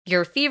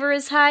Your fever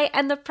is high,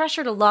 and the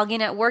pressure to log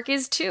in at work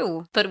is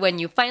too. But when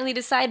you finally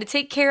decide to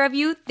take care of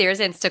you, there's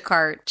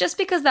Instacart. Just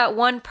because that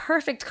one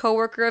perfect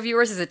coworker of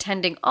yours is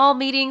attending all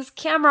meetings,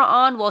 camera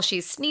on while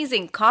she's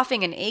sneezing,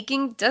 coughing, and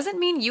aching, doesn't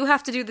mean you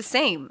have to do the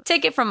same.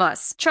 Take it from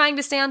us. Trying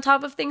to stay on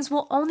top of things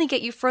will only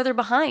get you further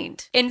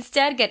behind.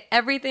 Instead, get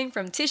everything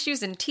from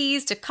tissues and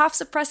teas to cough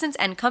suppressants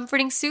and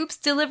comforting soups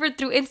delivered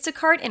through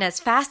Instacart in as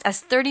fast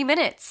as 30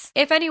 minutes.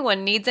 If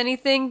anyone needs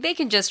anything, they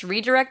can just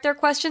redirect their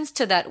questions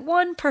to that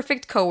one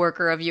perfect coworker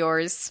of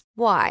yours.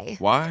 Why?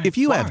 Why? If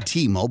you have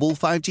T-Mobile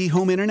 5G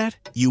home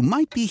internet, you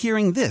might be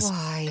hearing this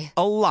Why?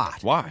 a lot.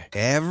 Why?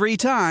 Every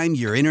time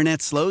your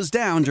internet slows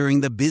down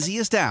during the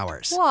busiest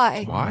hours.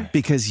 Why? Why?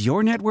 Because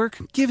your network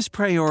gives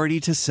priority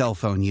to cell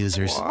phone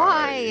users.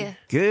 Why?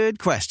 Good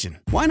question.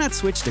 Why not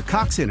switch to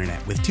Cox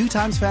Internet with 2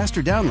 times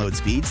faster download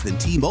speeds than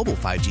T-Mobile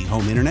 5G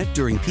home internet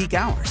during peak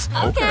hours?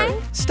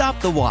 Okay. Stop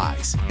the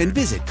whys and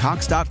visit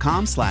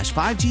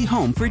cox.com/5G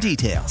home for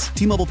details.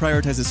 T-Mobile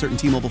prioritizes certain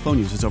T-Mobile phone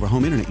users over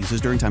home internet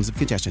users during times of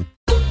congestion.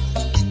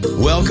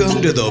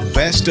 Welcome to the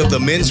Best of the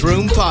Men's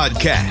Room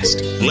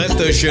podcast. Let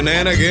the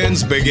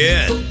shenanigans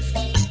begin.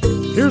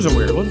 Here's a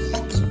weird one.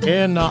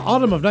 In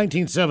autumn of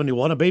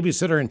 1971, a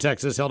babysitter in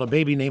Texas held a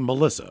baby named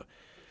Melissa,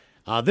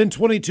 then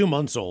 22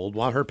 months old,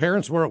 while her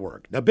parents were at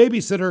work. The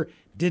babysitter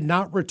did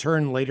not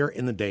return later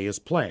in the day as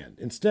planned.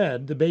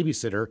 Instead, the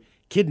babysitter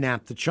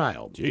kidnapped the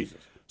child. Jesus.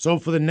 So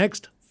for the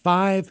next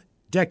 5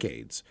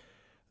 decades,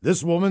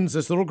 this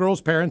little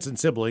girl's parents and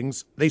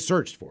siblings, they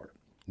searched for her.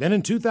 Then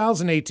in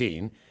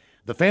 2018,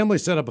 the family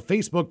set up a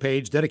Facebook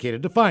page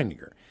dedicated to finding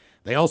her.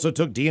 They also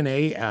took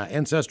DNA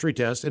ancestry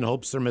tests in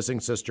hopes their missing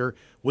sister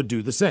would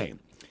do the same.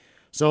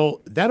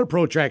 So that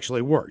approach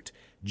actually worked.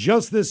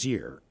 Just this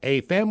year,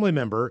 a family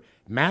member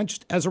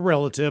matched as a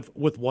relative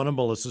with one of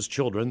Melissa's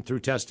children through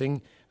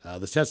testing,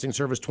 the testing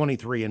service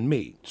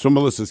 23andMe. So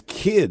Melissa's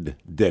kid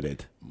did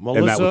it, and that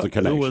Melissa, was the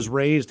connection. who was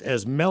raised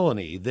as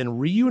Melanie, then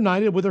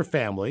reunited with her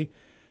family,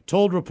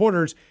 told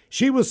reporters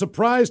she was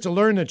surprised to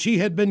learn that she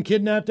had been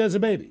kidnapped as a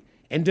baby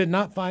and did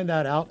not find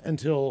that out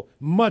until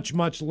much,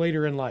 much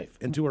later in life,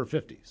 into her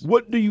 50s.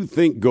 What do you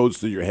think goes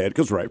through your head?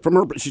 Because, right, from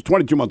her, she's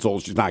 22 months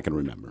old. She's not going to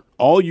remember.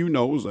 All you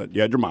know is that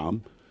you had your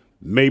mom.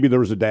 Maybe there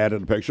was a dad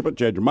in the picture, but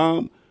you had your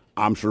mom.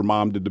 I'm sure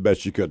mom did the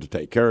best she could to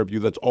take care of you.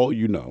 That's all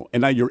you know.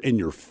 And now you're in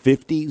your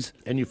 50s.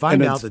 And you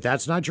find out that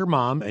that's not your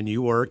mom, and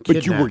you were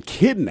kidnapped. But you were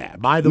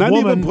kidnapped. By the not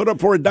woman even put up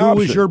for adoption. who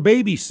was your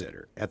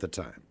babysitter at the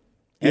time.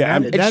 Yeah,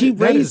 And And she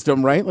raised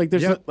them, right? Like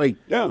there's Yeah.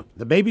 Yeah.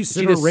 The She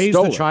babysitter just raised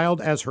stole the it.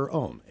 child as her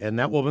own, and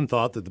that woman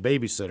thought that the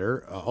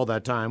babysitter all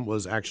that time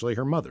was actually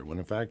her mother, when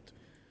in fact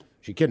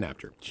she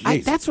kidnapped her.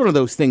 that's one of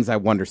those things I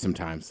wonder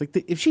sometimes. Like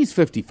if she's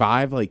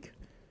 55, like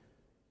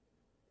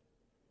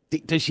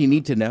does she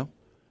need to know?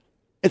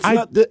 It's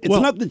not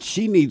that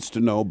she needs to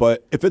know,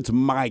 but if it's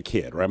my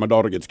kid, right? My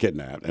daughter gets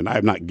kidnapped, and I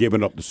have not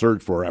given up the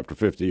search for her after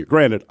 50 years.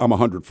 Granted, I'm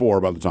 104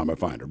 by the time I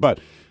find her, but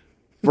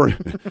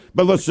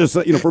let's just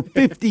say, for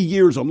 50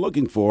 years I'm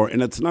looking for,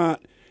 and it's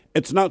not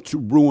to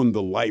ruin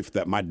the life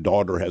that my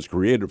daughter has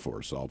created for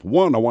herself.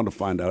 One, I want to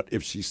find out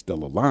if she's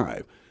still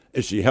alive.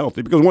 Is she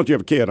healthy? Because once you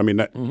have a kid,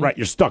 right,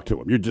 you're stuck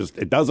to him.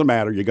 It doesn't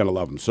matter. You're going to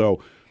love him.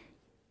 So,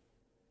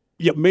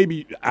 yeah,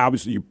 maybe,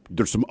 obviously,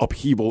 there's some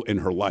upheaval in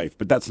her life,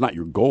 but that's not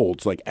your goal.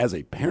 It's like, as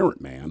a parent,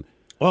 man,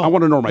 I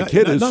want to know where my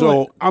kid is.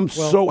 So I'm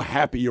so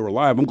happy you're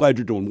alive. I'm glad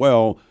you're doing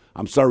well.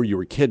 I'm sorry you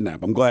were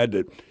kidnapped. I'm glad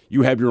that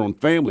you have your own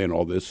family and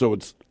all this. So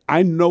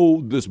I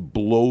know this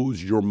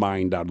blows your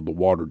mind out of the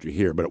water to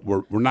hear, but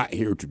we're not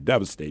here to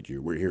devastate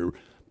you. We're here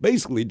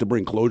basically to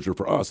bring closure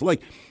for us.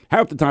 Like,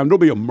 half the time, there'll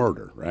be a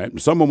murder,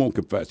 right? Someone won't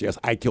confess, yes,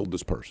 I killed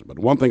this person. But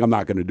one thing I'm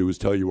not going to do is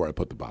tell you where I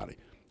put the body.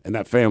 And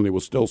that family will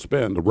still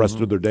spend the rest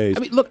of their days. I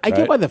mean, look, I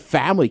get why the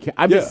family.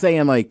 I'm just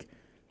saying, like,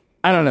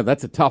 I don't know.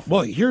 That's a tough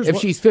one. Well, if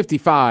she's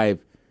 55,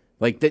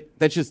 like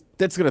that's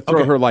going to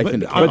throw her life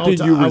into. But did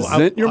you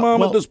resent your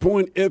mom at this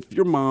point? If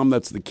your mom,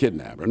 that's the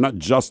kidnapper. I'm not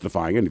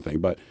justifying anything,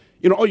 but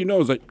all you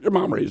know is that your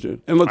mom raised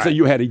you, and let's say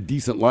you had a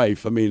decent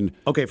life. I mean,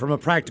 okay, from a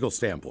practical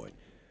standpoint,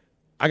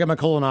 I got my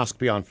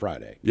colonoscopy on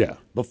Friday. Yeah.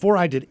 Before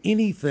I did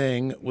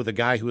anything with a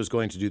guy who was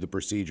going to do the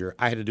procedure,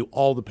 I had to do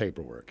all the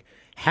paperwork.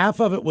 Half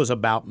of it was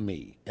about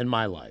me and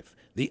my life.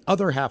 The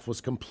other half was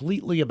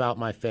completely about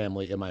my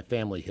family and my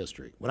family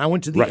history. When I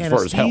went to the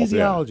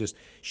anesthesiologist,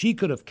 she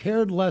could have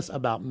cared less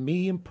about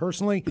me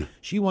personally.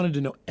 She wanted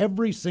to know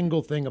every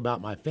single thing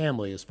about my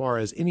family as far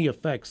as any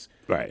effects.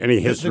 Right, any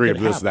history of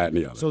this, happen. that, and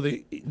the other. So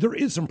there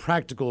is some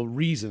practical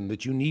reason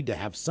that you need to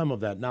have some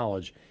of that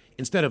knowledge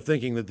instead of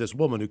thinking that this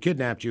woman who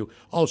kidnapped you,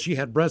 she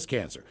had breast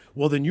cancer.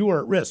 Well, then you are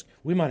at risk.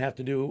 We might have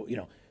to do,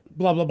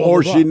 blah, blah, blah,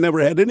 or blah, she blah. never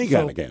had any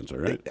kind of cancer,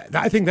 right?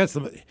 I think that's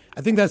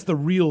the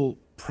real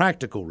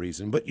practical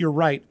reason. But you're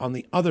right on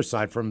the other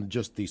side from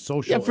just the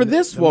social. Yeah, for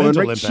this woman,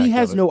 right? She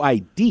has no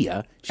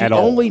idea. She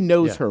only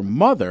knows her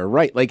mother,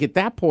 right? Like at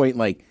that point,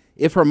 like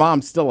if her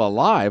mom's still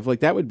alive, like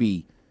that would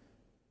be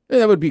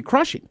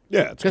crushing.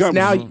 Yeah, because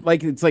now,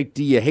 like it's like,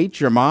 do you hate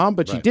your mom?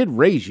 But she did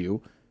raise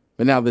you.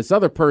 But now this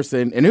other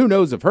person, and who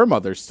knows if her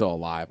mother's still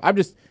alive? I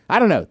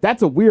don't know.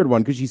 That's a weird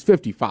one because she's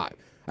 55.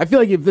 I feel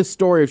like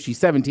if she's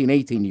 17,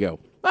 18, you go,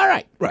 all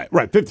right.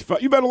 Right.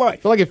 55. You better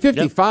life. But like at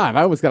 55,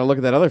 I always got to look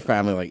at that other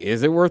family like,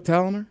 is it worth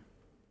telling her?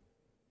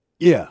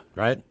 Yeah.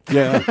 Right?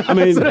 Yeah. I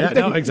mean,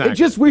 exactly. It's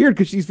just weird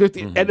because she's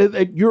 50.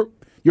 And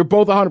you're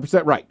both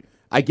 100% right.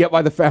 I get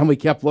why the family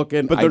kept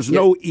looking. But there's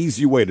no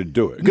easy way to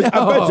do it. Because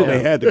I bet you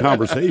they had the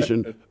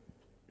conversation.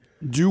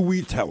 Do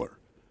we tell her?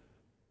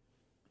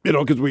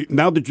 Because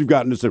now that you've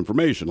gotten this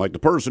information, like the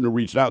person who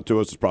reached out to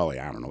us is probably,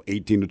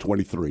 18 to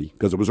 23,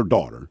 because it was her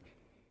daughter.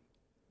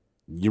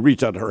 You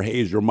reach out to her, hey,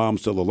 is your mom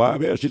still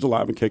alive? Yeah, she's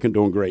alive and kicking,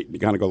 doing great. And you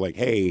kind of go like,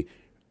 hey,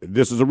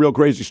 this is a real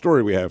crazy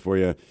story we have for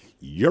you.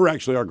 You're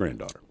actually our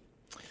granddaughter.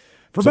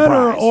 For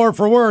better or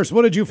for worse,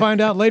 what did you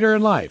find out later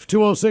in life?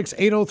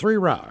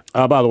 206-803-ROCK.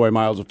 By the way,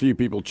 Miles, a few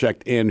people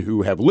checked in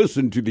who have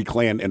listened to the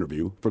Klan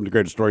interview from The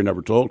Greatest Story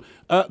Never Told.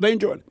 They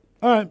enjoyed it.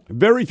 All right.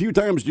 Very few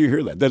times do you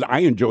hear that I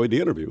enjoyed the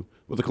interview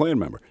with a Klan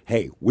member.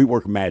 Hey, we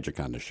work magic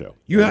on this show.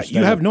 You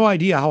have no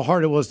idea how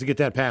hard it was to get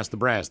that past the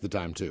brass at the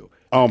time, too.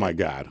 Oh, my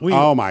God. We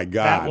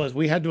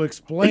had to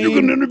explain. You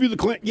can interview the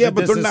Klan. Yeah,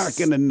 but they're not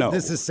going to know.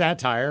 This is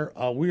satire.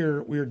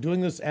 We're doing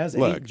this as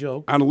a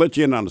joke. I'm going to let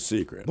you in on a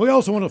secret. We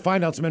also want to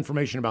find out some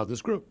information about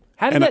this group.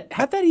 How'd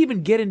that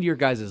even get into your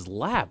guys'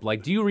 lap?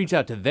 Like, do you reach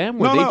out to them?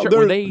 We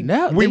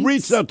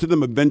reached out to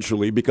them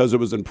eventually because it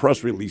was in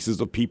press releases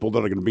of people that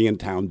are going to be in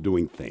town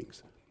doing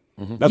things.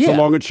 Mm-hmm. That's the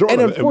long and short of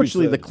it. And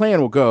unfortunately, the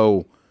Klan will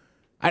go,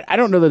 I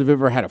don't know that they've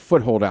ever had a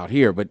foothold out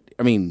here, but,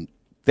 I mean,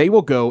 they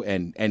will go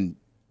and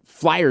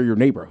flyer your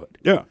neighborhood.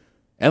 Yeah.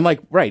 And,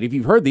 if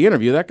you've heard the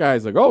interview, that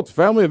guy's like, it's a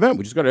family event.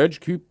 We just got to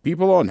educate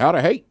people on how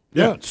to hate.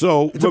 Yeah.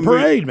 So it's a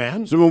parade,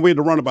 man. So when we had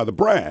to run it by the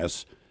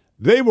brass,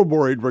 they were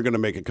worried we're going to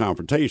make it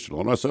confrontational.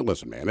 And I said,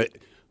 listen, man, I'm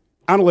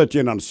going to let you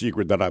in on a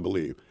secret that I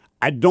believe.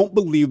 I don't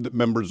believe that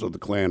members of the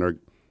Klan are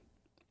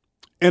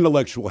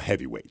intellectual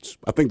heavyweights.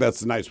 I think that's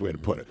the nice way to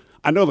put it.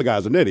 I know the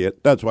guy's an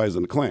idiot. That's why he's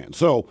in the Klan.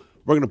 So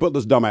we're going to put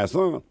this dumbass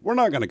on. We're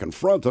not going to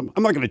confront him.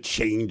 I'm not going to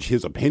change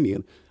his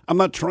opinion. I'm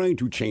not trying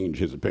to change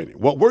his opinion.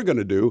 What we're going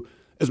to do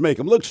is make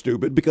him look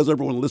stupid because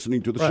everyone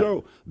listening to the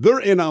show, they're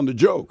in on the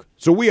joke.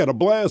 So we had a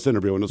blast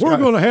interviewing this guy. We're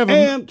going to have him.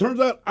 And turns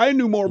out I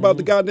knew more about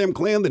the goddamn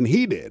Klan than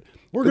he did.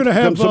 We're going to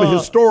have some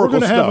historical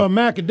stuff. We're going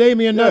to have a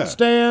macadamia nut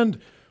stand.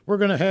 We're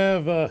going to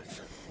have...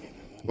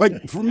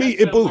 for me,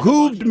 it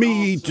behooved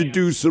me to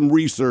do some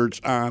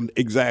research on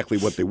exactly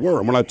what they were.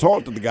 And when I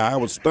talked to the guy, I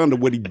was stunned at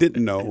what he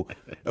didn't know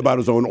about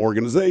his own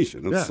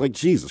organization. It's like,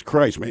 Jesus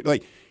Christ, man.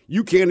 Like,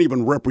 you can't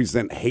even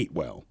represent hate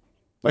well.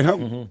 Like,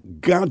 how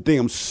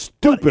goddamn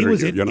stupid are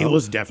you, It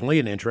was definitely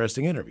an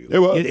interesting interview. It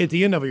was. At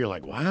the end of it, you're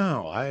like,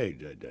 wow, I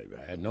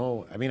had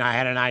no... I mean, I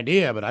had an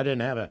idea, but I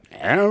didn't have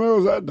I don't know, it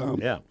was that dumb.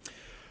 Yeah.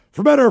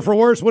 For better or for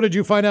worse, what did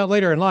you find out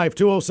later in life?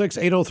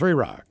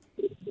 206-803-ROCK.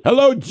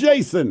 Hello,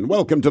 Jason.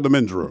 Welcome to the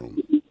men's room.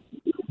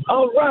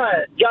 All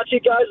right. Got you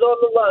guys on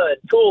the line.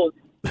 Cool.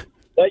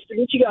 Nice to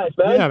meet you guys,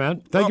 man. Yeah,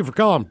 man. Thank you for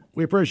calling.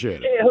 We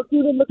appreciate it. Hey,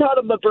 Hakuna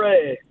Matata, my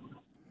friend.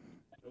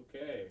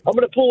 Okay. I'm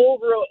going to pull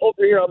over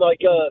here. I'm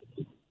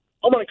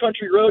on a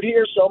country road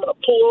here, so I'm going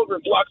to pull over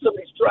and block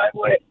somebody's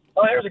driveway.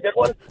 Oh, here's a good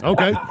one.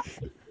 Okay.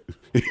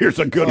 Here's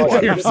a good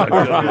one. Here's a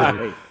good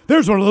one.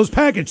 There's one of those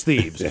package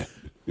thieves. Yeah.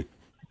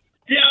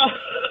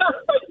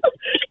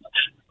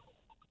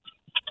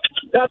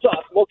 That's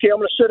awesome. Okay, I'm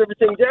going to shut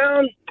everything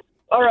down.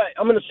 All right,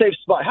 I'm in a safe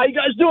spot. How you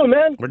guys doing,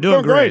 man? We're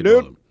doing great,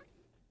 dude.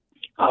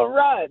 All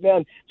right,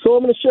 man. So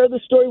I'm going to share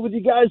this story with you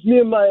guys. Me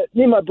and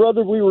my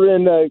brother, we were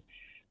in.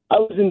 I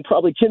was in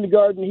probably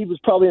kindergarten. He was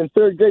probably in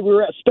third grade. We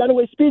were at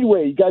Spanaway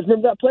Speedway. You guys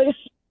remember that place?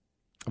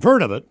 I've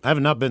heard of it. I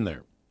have not been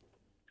there.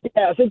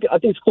 Yeah, I think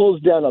it's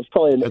closed down. I was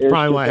probably in. That's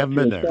probably why I haven't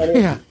been there.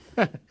 Yeah.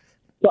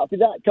 Copy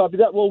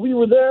that. Well, we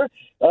were there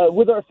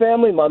with our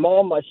family. My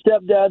mom, my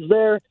stepdad's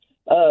there.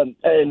 And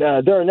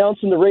they're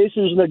announcing the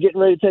racers, and they're getting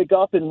ready to take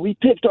off, and we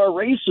picked our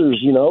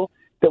racers,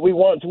 that we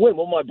wanted to win.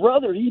 Well, my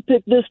brother, he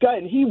picked this guy,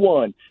 and he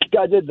won. This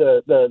guy did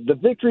the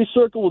victory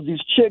circle with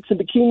these chicks in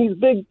bikinis,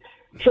 big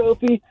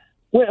trophy.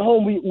 Went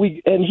home,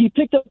 and he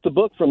picked up the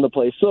book from the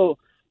place. So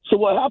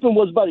what happened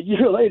was about a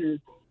year later,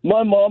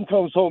 my mom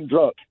comes home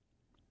drunk,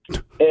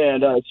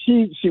 and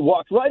she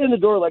walked right in the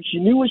door like she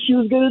knew what she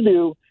was going to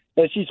do,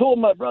 and she told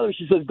my brother,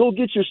 she says, "Go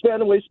get your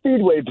Spanaway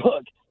Speedway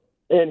book,"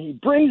 and he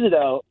brings it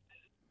out.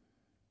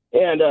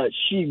 And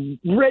she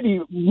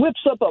whips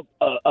up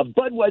a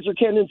Budweiser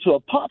can into a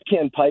pop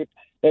can pipe,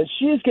 and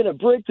she's going to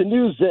break the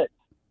news that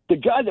the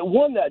guy that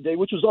won that day,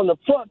 which was on the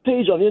front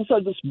page on the inside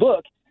of this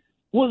book,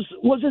 was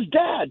his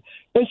dad.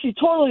 And she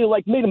totally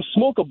made him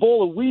smoke a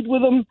bowl of weed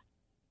with him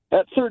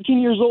at 13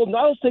 years old. And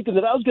I was thinking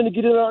that I was going to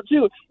get in on it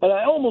too, and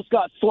I almost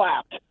got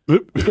slapped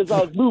because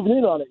I was moving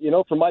in on it,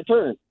 for my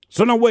turn.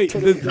 So now wait,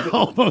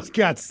 almost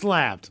got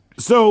slapped.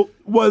 So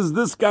was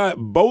this guy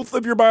both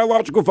of your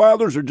biological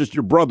fathers or just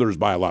your brother's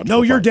biological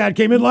father? No, your dad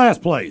came in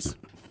last place.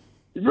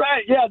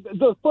 Right, yeah.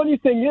 The funny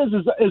thing is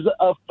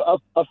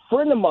a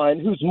friend of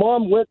mine whose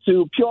mom went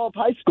to Puyallup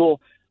High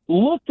School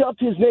looked up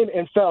his name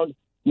and found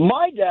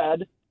my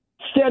dad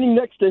standing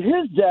next to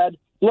his dad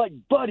like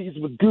buddies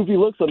with goofy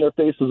looks on their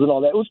faces and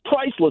all that. It was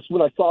priceless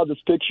when I saw this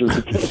picture.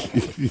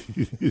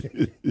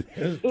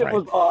 It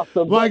was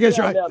awesome. Well, I guess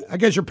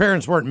your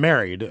parents weren't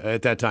married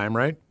at that time,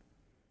 right?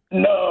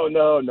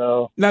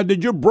 No. Now,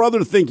 did your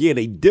brother think he had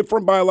a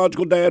different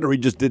biological dad, or he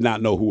just did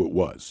not know who it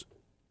was?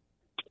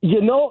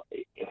 You know,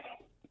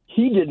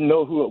 he didn't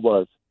know who it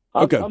was.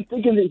 Okay. I'm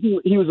thinking that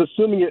he was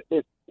assuming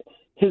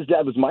his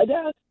dad was my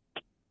dad,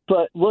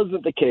 but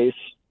wasn't the case.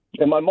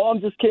 And my mom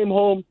just came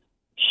home.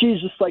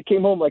 She just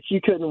came home like she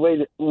couldn't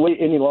wait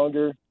any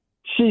longer.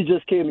 She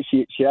just came and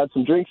she had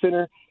some drinks in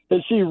her,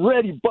 and she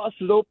ready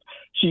busted open.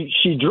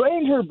 She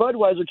drained her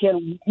Budweiser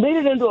can, made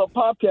it into a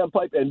pop can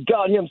pipe, and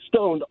got him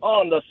stoned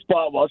on the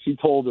spot while she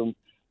told him.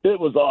 It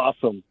was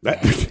awesome.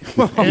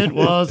 It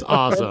was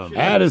awesome.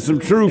 That is some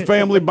true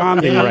family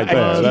bonding right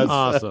there. That's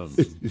awesome.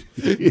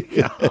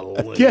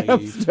 Get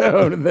him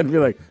stoned and then be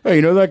like, hey,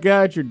 you know that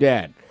guy? It's your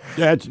dad.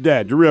 That's your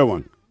dad, your real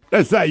one.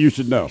 That's that you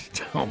should know.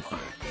 Oh, my.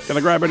 Can I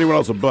grab anyone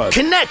else a buzz?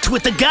 Connect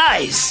with the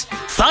guys.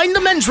 Find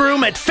the Men's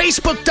Room at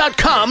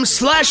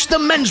Facebook.com/The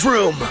Men's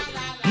Room.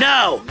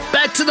 Now,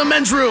 back to the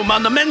Men's Room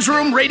on the Men's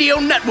Room Radio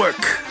Network.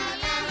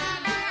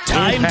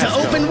 Time to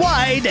open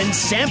wide and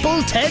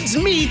sample Ted's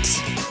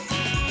meat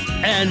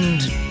and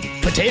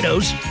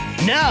potatoes.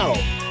 Now,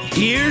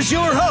 here's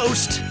your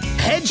host,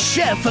 head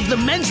chef of the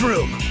Men's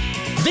Room,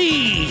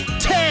 the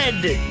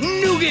Ted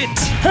Nugent.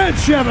 Head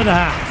chef in the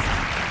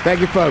house.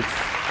 Thank you, folks.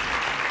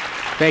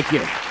 Thank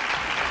you.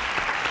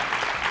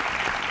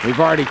 We've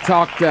already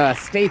talked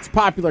states'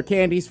 popular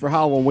candies for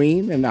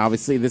Halloween, and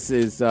obviously this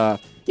is,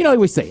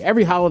 we say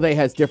every holiday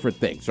has different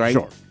things, right?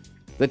 Sure.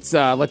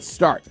 Let's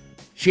start.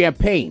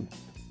 Champagne,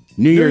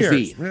 New Year's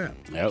Eve,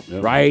 Yep.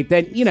 right?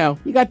 Then, you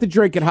got the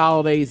drinking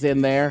holidays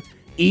in there.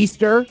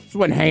 Easter is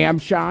when ham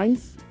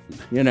shines,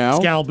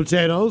 Scalloped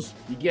potatoes.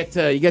 You get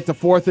to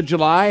 4th of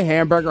July,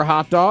 hamburger,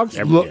 hot dogs,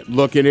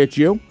 looking at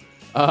you.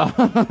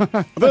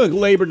 I feel like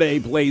Labor Day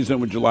plays in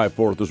with July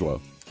 4th as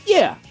well.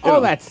 Yeah,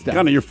 all that stuff.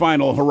 Kind of your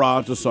final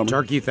hurrah to summer.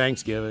 Turkey,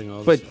 Thanksgiving,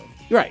 all But that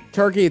stuff. right,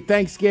 turkey,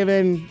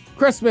 Thanksgiving,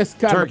 Christmas,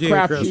 kind Turkey, of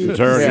a Christmas.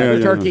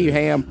 crapshoot. Turkey,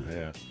 ham.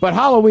 Yeah. But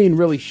Halloween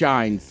really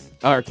shines,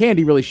 or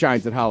candy really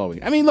shines at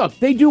Halloween. I mean, look,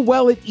 they do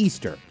well at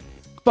Easter,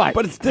 but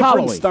it's different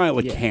Halloween, style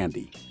of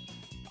candy.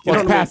 Well,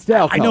 it's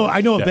pastel. I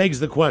know. It begs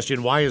the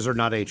question: why is there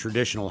not a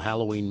traditional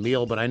Halloween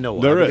meal? But I know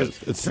why. There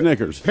is. It's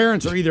Snickers.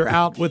 Parents are either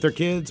out with their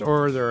kids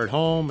or they're at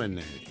home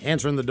and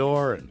answering the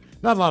door, and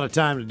not a lot of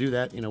time to do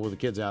that. With the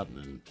kids out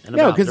and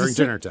about during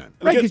dinner time.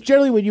 Right, because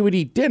generally when you would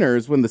eat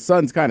dinners when the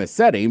sun's kind of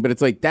setting, but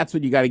it's like that's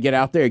when you got to get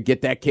out there and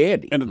get that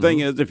candy. And the thing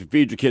is, if you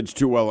feed your kids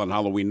too well on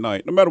Halloween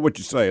night, no matter what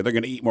you say, they're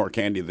going to eat more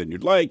candy than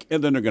you'd like,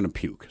 and then they're going to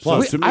puke.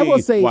 So to me, I will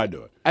say, why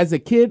do it? As a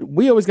kid,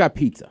 we always got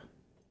pizza.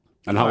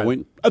 On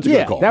Halloween? That's a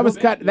good call. That was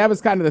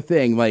kind of the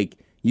thing. Like,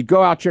 you'd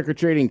go out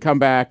trick-or-treating, come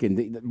back,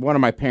 and one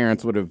of my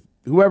parents would have,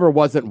 whoever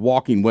wasn't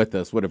walking with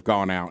us would have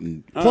gone out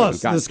and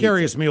Plus, the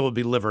scariest meal would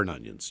be liver and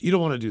onions. You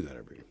don't want to do that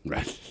every year.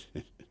 Right.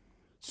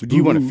 So do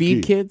you want to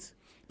feed kids?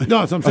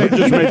 No, that's what I'm saying.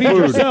 Just feed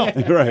yourself.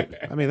 Right.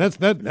 I mean, that's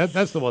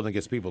the one that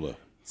gets people to.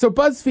 So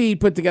BuzzFeed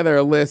put together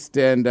a list,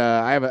 and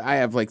I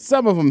have like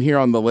some of them here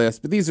on the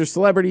list, but these are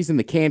celebrities and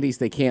the candies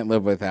they can't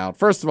live without.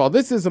 First of all,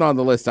 this isn't on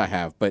the list I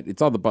have, but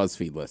it's on the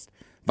BuzzFeed list.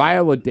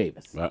 Viola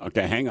Davis.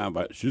 Okay, hang on,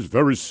 but she's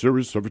very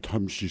serious every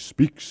time she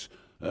speaks.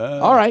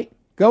 All right,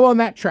 go on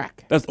that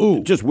track. That's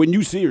just when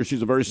you see her,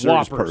 she's a very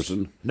serious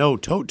person. No,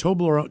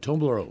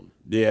 Toblerone.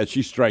 Yeah,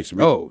 she strikes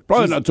me. Oh,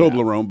 probably not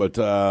Toblerone, but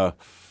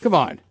come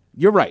on,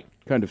 you're right.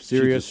 Kind of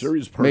serious. She's a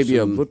serious person. Maybe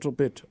a little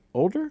bit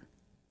older.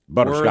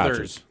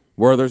 Butterscotches.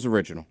 Werther's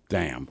Original.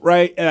 Damn.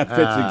 Right? That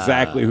fits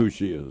exactly who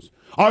she is.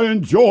 I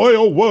enjoy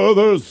a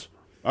Werther's.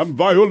 I'm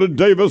Viola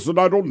Davis, and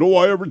I don't know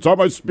why every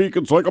time I speak,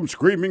 it's like I'm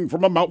screaming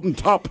from a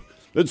mountaintop.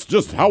 It's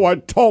just how I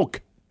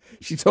talk.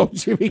 She told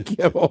Jimmy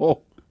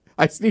Kimmel,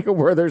 I sneak a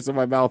Werther's in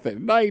my mouth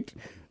at night,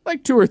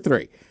 like 2 or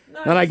 3.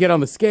 Nice. Then I get on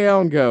the scale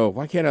and go,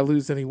 why can't I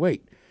lose any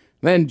weight?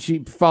 Then she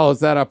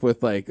follows that up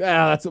with like,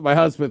 that's what my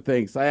husband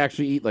thinks. I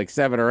actually eat like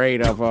 7 or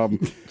 8 of them.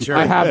 Sure.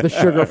 I have the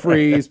sugar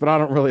freeze, but I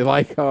don't really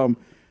like them.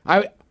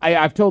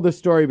 I've told this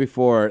story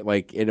before,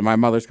 like, my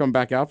mother's coming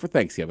back out for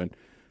Thanksgiving.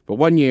 But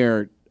one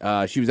year,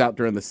 she was out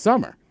during the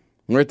summer.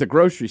 We're at the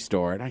grocery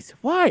store, and I said,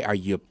 why are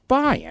you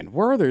buying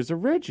Werther's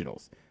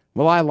Originals?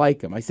 Well, I like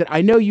them. I said,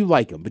 I know you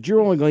like them, but you're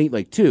only going to eat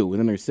like 2, and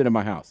then they're sit in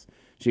my house.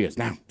 She goes,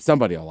 now,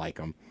 somebody will like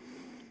them.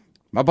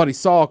 My buddy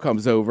Saul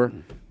comes over,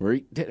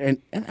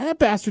 and that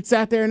bastard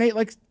sat there and ate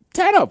like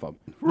 10 of them.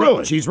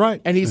 Really? She's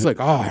right. And he's like,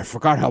 I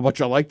forgot how much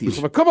I like these.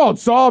 I'm like, come on,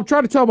 Saul. I'm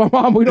trying to tell my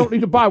mom we don't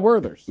need to buy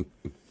Werther's.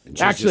 And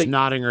she's actually just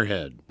nodding her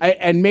head.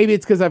 And maybe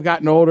it's because I've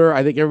gotten older.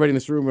 I think everybody in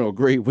this room will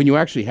agree. When you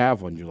actually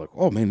have one, you're like,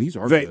 oh, man, these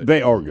are good.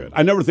 They are good.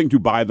 I never think to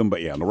buy them,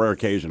 but yeah, on a rare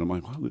occasion, I'm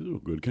like, wow, these are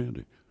good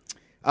candy.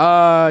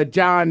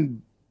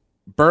 John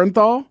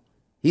Bernthal,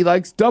 he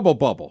likes Double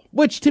Bubble,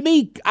 which to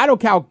me, I don't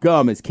count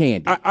gum as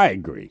candy. I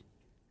agree.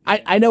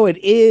 I know it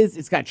is.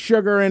 It's got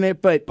sugar in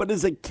it, but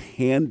is it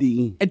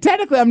candy? And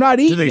technically, I'm not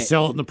eating it. Do they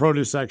sell it in the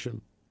produce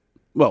section?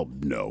 Well,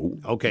 no.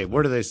 Okay,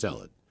 where do they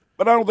sell it?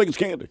 But I don't think it's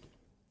candy.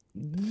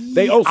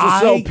 They also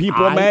sell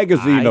People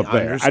Magazine up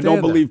there. I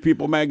don't believe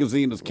People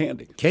Magazine is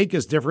candy. Cake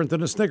is different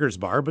than a Snickers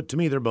bar, but to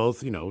me, they're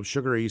both,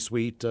 sugary,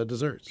 sweet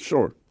desserts.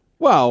 Sure.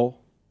 Well,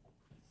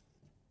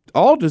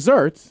 all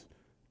desserts,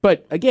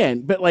 but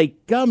like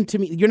gum to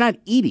me, you're not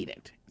eating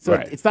it. So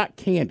Right. it's not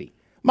candy.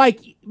 Mike,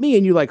 me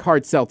and you like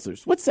hard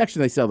seltzers. What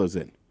section they sell those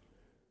in?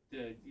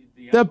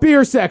 The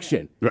beer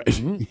section.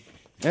 Right.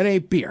 That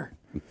ain't beer.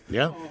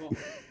 Yeah.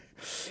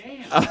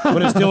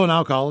 But it's still an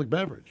alcoholic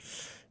beverage.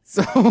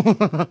 So,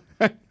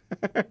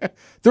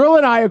 Thrill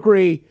and I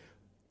agree.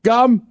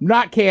 Gum,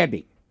 not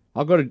candy.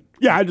 I'll go to.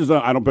 Yeah, I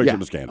don't picture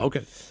it as candy.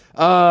 Okay.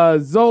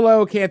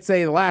 Zolo, can't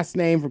say the last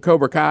name from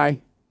Cobra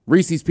Kai.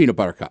 Reese's Peanut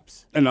Butter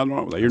Cups. And nothing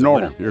wrong with that. You're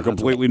normal. You're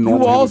completely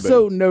normal. You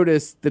also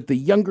notice that the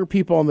younger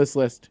people on this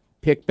list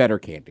pick better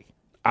candy.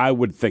 I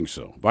would think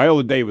so.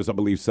 Viola Davis, I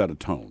believe, set a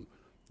tone.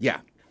 Yeah.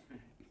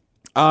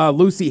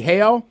 Lucy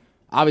Hale.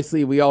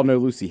 Obviously, we all know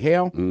Lucy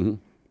Hale. Mm-hmm.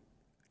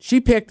 She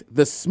picked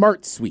the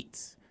Smart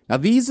Sweets. Now,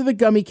 these are the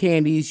gummy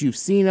candies. You've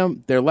seen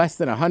them. They're less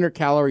than 100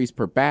 calories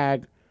per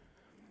bag.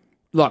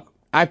 Look,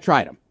 I've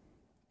tried them.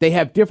 They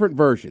have different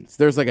versions.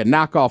 There's like a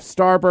knockoff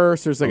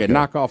Starburst. There's like a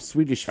knockoff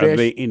Swedish Fish. Are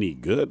they any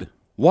good?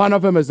 One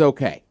of them is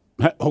okay.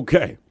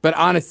 Okay. But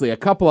honestly, a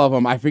couple of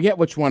them, I forget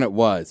which one it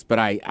was, but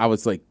I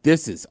was like,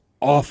 this is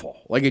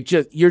awful. Like,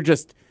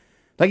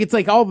 it's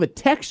like all the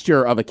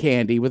texture of a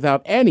candy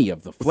without any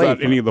of the flavor.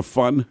 Without any of the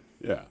fun?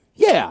 Yeah.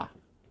 Yeah.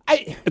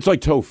 It's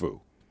like tofu.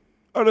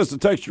 Oh, that's the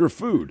texture of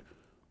food.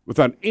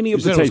 Without any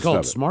of the taste called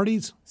of it.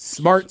 Smarties?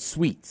 Smart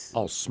Sweets.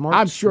 Oh, Smart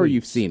I'm sure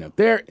you've seen them.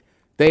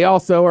 They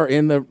also are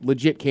in the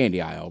legit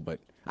candy aisle, but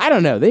I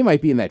don't know. They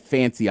might be in that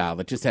fancy aisle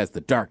that just has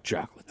the dark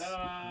chocolates.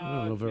 I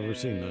don't know if I've ever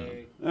seen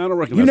that. I don't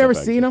reckon You've that's never a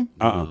bag. seen them?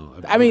 I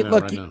I mean,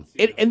 look,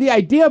 right and the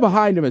idea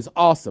behind them is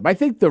awesome. I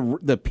think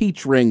the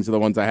peach rings are the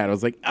ones I had. I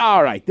was like,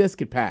 all right, this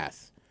could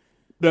pass.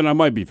 Then I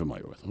might be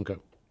familiar with them. Okay.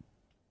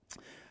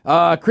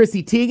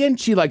 Chrissy Teigen,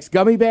 she likes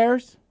gummy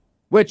bears,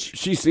 which,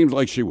 She seems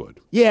like she would.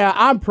 yeah,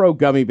 I'm pro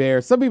gummy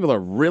bears. Some people are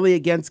really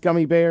against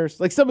gummy bears.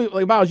 Like some people,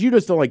 like Miles, you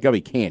just don't like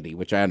gummy candy,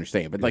 which I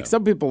understand. But like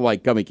some people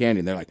like gummy candy,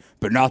 and they're like,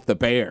 but not the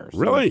bears.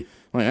 Really?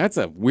 Like, that's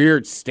a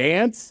weird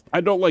stance. I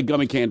don't like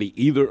gummy candy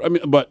either. I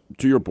mean, but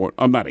to your point,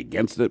 I'm not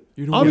against it.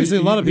 Obviously,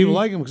 a lot of people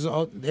like them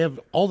because they have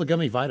all the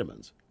gummy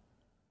vitamins.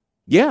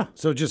 Yeah.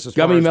 So just as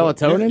Gummy far as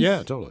melatonin? Yeah,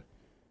 totally.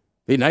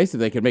 Be nice if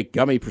they could make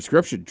gummy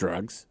prescription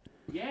drugs.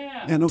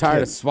 Yeah, I'm no tired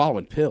kidding. of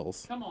swallowing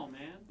pills. Come on,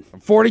 man. I'm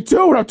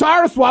 42 and I'm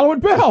tired of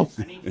swallowing pills.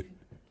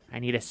 I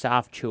need a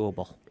soft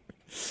chewable.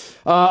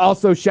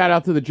 Also, shout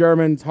out to the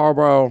Germans.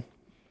 Haribo,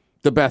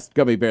 the best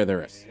gummy bear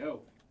there is.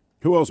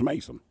 Who else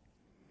makes them?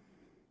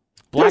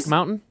 Black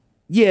Mountain?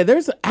 Yeah,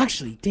 there's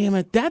actually, damn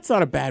it, that's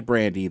not a bad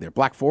brand either.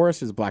 Black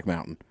Forest is Black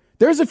Mountain.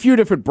 There's a few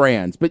different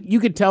brands, but you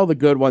can tell the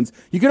good ones.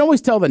 You can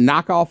always tell the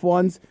knockoff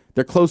ones.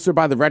 They're closer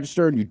by the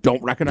register and you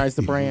don't recognize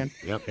the brand.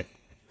 Yep.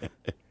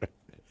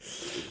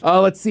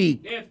 Let's see.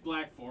 It's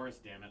Black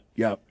Forest, damn it.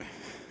 Yep.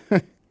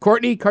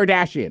 Kourtney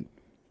Kardashian.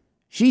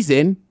 She's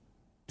in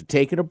to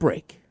taking a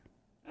break.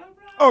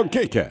 Oh,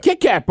 Kit Kat. Kit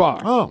Kat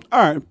bar. Oh, All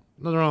right.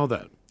 nothing wrong with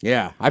that.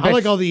 Yeah. I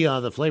like all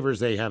the flavors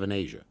they have in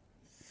Asia.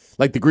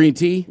 Like the green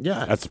tea?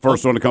 Yeah. That's the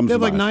first one that comes They to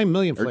have like mind. 9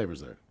 million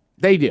flavors there.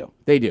 They do.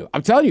 They do.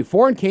 I'm telling you,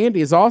 foreign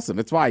candy is awesome.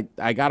 That's why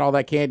I got all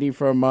that candy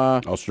from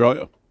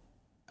Australia.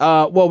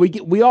 well,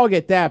 we all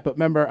get that, but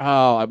remember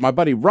my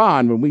buddy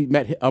Ron, when we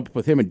met up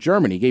with him in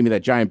Germany, he gave me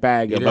that giant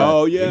bag of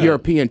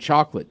European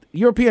chocolate.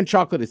 European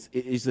chocolate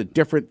is a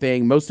different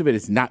thing. Most of it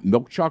is not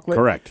milk chocolate.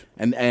 Correct.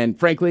 And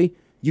frankly,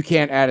 you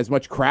can't add as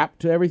much crap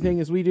to everything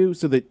as we do,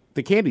 so the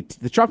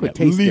chocolate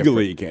tastes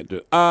Legally, different. you can't do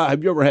it.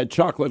 Have you ever had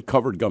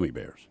chocolate-covered gummy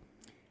bears?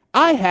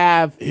 I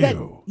have.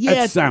 Ew. Yeah.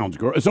 That sounds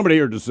gross. Somebody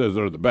here just says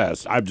they're the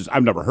best.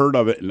 I've never heard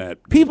of it. And that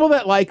People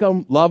that like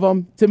them, love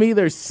them. To me,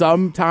 there's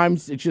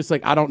sometimes it's just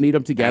like I don't need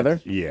them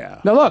together. Yeah.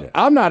 Now, look,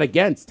 I'm not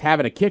against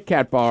having a Kit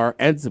Kat bar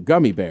and some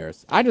gummy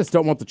bears. I just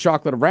don't want the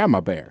chocolate around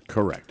my bear.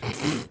 Correct.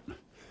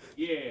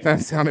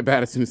 That sounded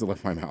bad as soon as it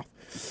left my mouth.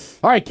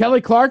 All right, Kelly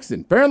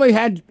Clarkson. Apparently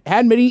hadn't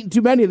been eating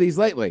too many of these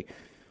lately.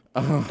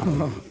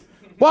 Well,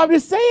 I'm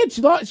just saying,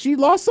 she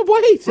lost some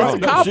weight. That's a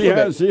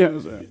compliment. She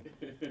has.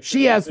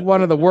 She has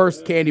one of the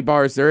worst candy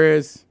bars there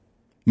is.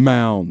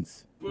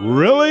 Mounds.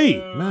 Really?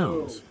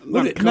 Mounds.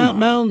 Come on.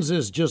 Mounds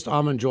is just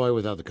Almond Joy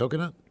without the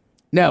coconut?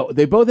 No,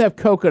 they both have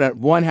coconut.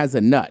 One has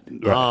a nut.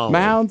 Oh,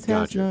 Mounds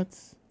has gotcha.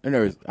 nuts. And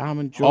there's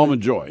Almond Joy.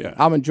 Almond Joy, yeah.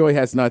 Almond Joy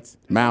has nuts.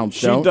 Mounds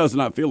She don't. does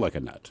not feel like a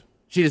nut.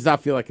 She does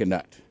not feel like a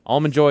nut.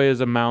 Almond Joy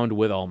is a mound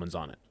with almonds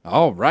on it.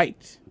 All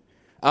right.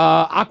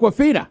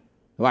 Aquafina,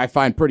 who I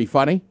find pretty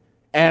funny.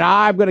 And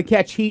I'm going to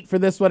catch heat for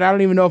this one. I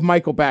don't even know if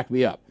Mike will back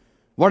me up.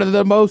 One of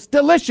the most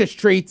delicious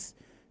treats.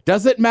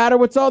 Doesn't matter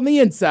what's on the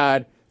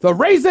inside. The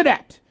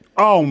Raisinette.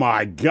 Oh,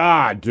 my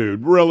God,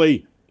 dude.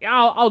 Really? Yeah,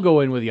 I'll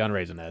go in with you on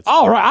Raisinets.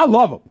 All right. I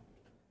love them.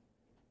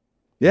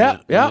 Yeah.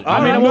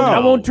 I mean, I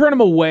won't turn them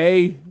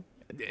away.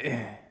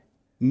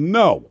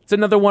 No. It's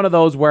another one of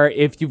those where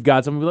if you've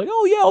got something, be like,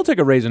 oh, yeah, I'll take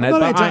a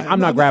Raisinette. I'm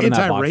not grabbing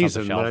that box off the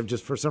anti-raisin, shelf. but I'm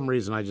just, for some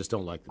reason, I just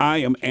don't like them. I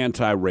am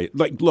anti-raisin.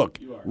 Like, look,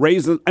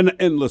 raisins,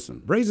 and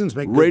listen. Raisins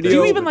make radio. Do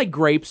you even like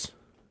grapes?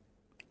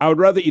 I would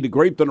rather eat a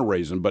grape than a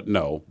raisin, but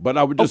no. But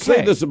I would just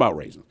say this about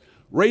raisins.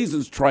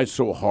 Raisins try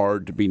so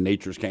hard to be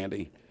nature's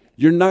candy.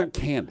 You're not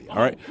candy, all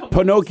right?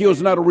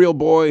 Pinocchio's not a real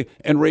boy,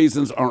 and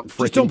raisins aren't freaking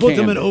Just don't put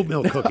them in candy.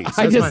 oatmeal cookies.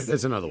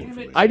 That's another one for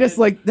me. I just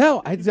like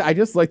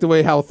the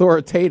way how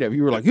authoritative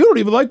you were like, you don't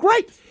even like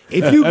grapes.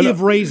 If you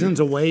give raisins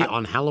away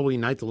on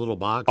Halloween night, the little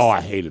box. Oh,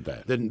 I hated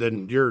that.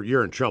 Then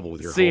you're in trouble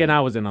with your. See, whole- and I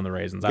was in on the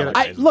raisins. I like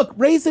raisins. Look,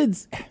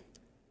 raisins,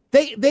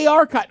 they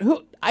are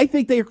I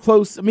think they are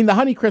close. I mean, the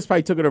Honey Crisp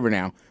probably took it over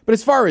now. But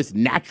as far as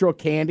natural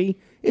candy,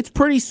 it's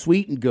pretty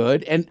sweet and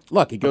good. And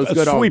look, it goes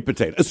good on sweet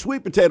potato. A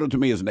sweet potato to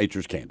me is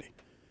nature's candy.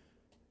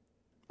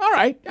 All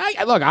right.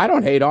 Look, I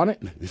don't hate on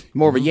it.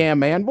 More of a yam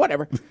man,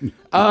 whatever.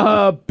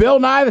 Bill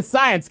Nye the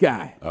Science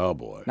Guy. Oh,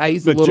 boy. Now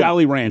he's the a little-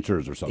 Jolly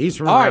Ranchers or something. He's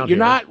from All right, around you're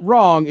here. not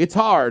wrong. It's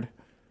hard.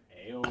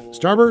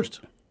 Starburst.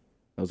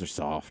 Those are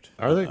soft.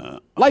 Are they?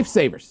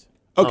 Lifesavers.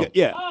 Okay,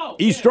 yeah.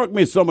 He struck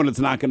me as someone that's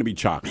not going to be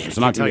chocolate. It's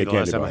not Tell going you to be the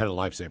a last candy time I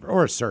bar. had a lifesaver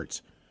or a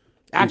Certs.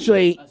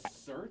 Actually,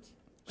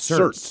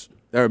 Certs.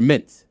 they're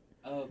mints.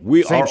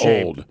 We Same are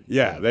shape. old.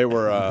 Yeah, they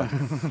were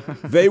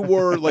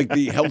like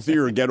the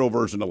healthier ghetto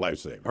version of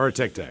Lifesaver. Or a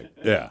Tic Tac.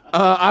 Yeah.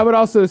 I would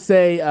also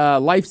say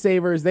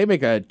Lifesavers. They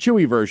make a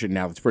chewy version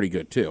now that's pretty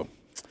good, too.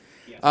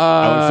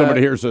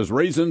 Somebody here says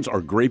raisins are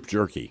grape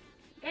jerky.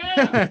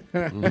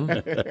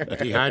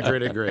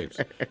 Dehydrated grapes.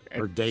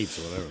 Or dates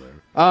or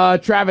whatever.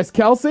 Travis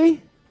Kelce.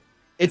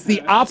 It's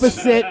the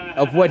opposite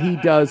of what he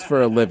does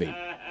for a living.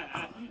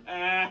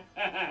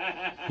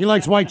 He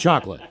likes white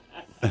chocolate.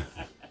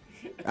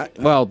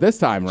 Well, this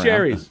time around.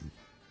 Cherries.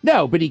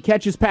 No, but he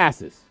catches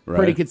passes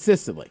pretty Right.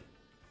 consistently.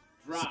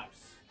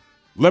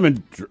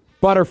 Lemon.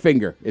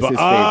 Butterfinger is his favorite.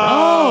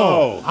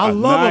 Oh, I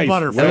love a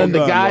Butterfinger. And then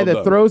the guy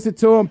that throws it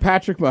to him,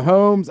 Patrick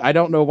Mahomes, I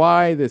don't know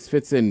why. This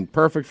fits in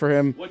perfect for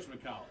him.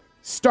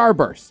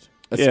 Starburst,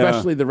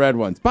 especially the red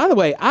ones. By the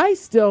way, I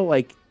still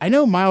I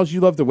know, Miles,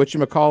 you love the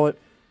whatchamacallit.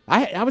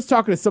 I was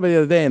talking to somebody the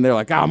other day, and they're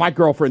like, oh, my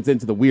girlfriend's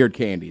into the weird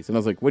candies. And I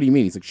was like, what do you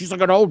mean? He's like, she's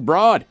like an old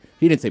broad.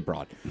 He didn't say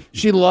broad.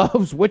 She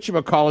loves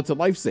whatchamacallits at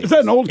Lifesavers. Is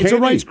that an old It's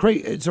candy?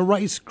 It's a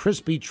Rice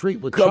Krispie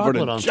treat with Covered chocolate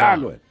in on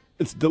chocolate.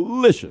 It's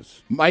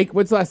delicious. Mike,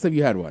 when's the last time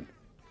you had one?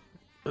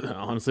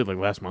 Honestly, like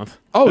last month.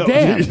 Oh,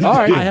 damn. All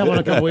right. top. I had one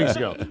a couple weeks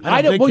ago.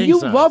 I know. Well, you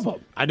love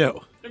them. I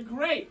know. They're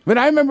great. I mean,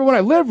 I remember when I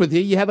lived with you,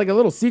 you had like a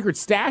little secret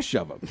stash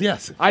of them.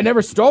 Yes. I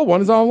never stole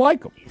one, as I don't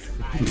like them.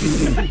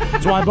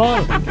 That's why I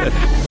bought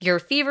them. Your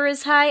fever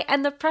is high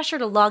and the pressure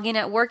to log in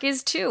at work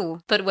is too.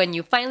 But when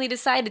you finally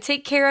decide to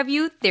take care of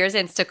you, there's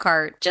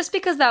Instacart. Just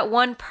because that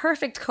one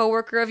perfect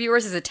coworker of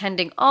yours is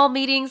attending all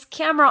meetings,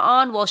 camera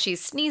on while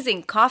she's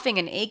sneezing, coughing,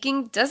 and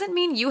aching, doesn't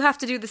mean you have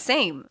to do the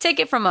same. Take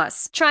it from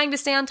us. Trying to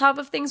stay on top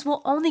of things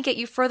will only get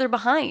you further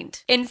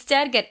behind.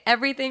 Instead, get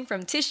everything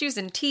from tissues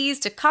and teas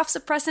to cough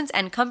suppressants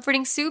and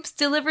comforting soups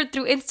delivered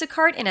through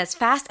Instacart in as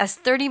fast as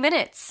 30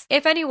 minutes.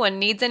 If anyone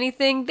needs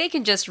anything, they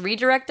can just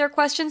redirect their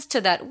questions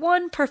to that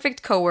one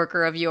perfect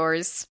coworker of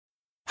yours.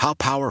 How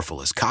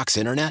powerful is Cox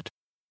Internet?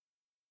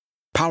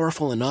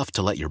 Powerful enough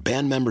to let your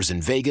band members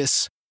in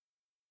Vegas,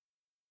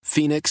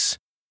 Phoenix,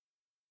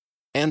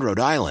 and Rhode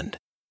Island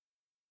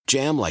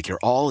jam like you're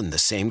all in the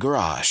same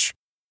garage.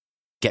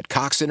 Get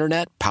Cox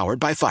Internet powered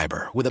by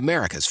fiber with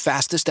America's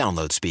fastest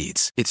download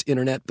speeds. It's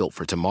internet built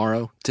for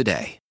tomorrow,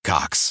 today.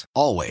 Cox,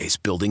 always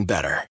building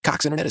better.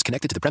 Cox Internet is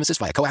connected to the premises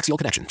via coaxial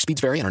connection.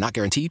 Speeds vary and are not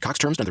guaranteed. Cox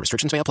terms and other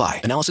restrictions may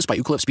apply. Analysis by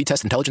Ookla of Speed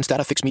Test Intelligence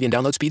Data. Fixed median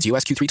download speeds.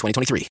 US Q3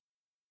 2023.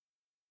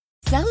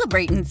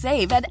 Celebrate and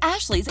save at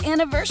Ashley's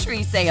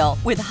Anniversary Sale.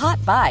 With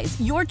Hot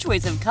Buys, your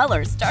choice of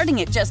colors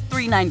starting at just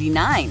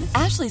 $3.99.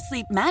 Ashley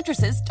Sleep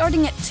mattresses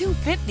starting at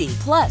 $2.50.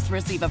 Plus,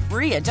 receive a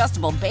free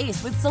adjustable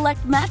base with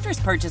select mattress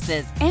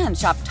purchases. And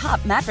shop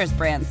top mattress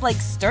brands like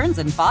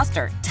Stearns &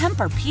 Foster,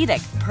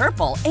 Tempur-Pedic,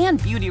 Purple, and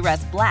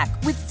Beautyrest Black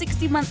with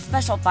 60-month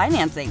special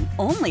financing.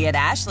 Only at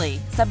Ashley.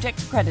 Subject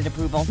to credit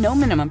approval. No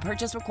minimum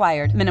purchase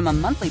required. Minimum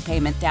monthly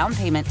payment, down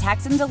payment,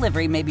 tax, and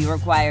delivery may be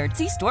required.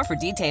 See store for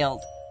details.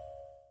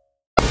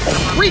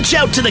 Reach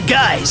out to the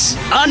guys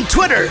on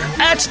Twitter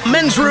at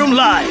Men's Room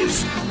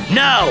Live.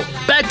 Now,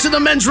 back to the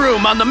Men's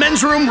Room on the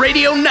Men's Room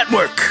Radio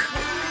Network.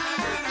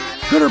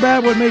 Good or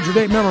bad, what made your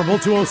date memorable?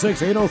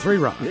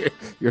 206-803-ROCK.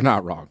 You're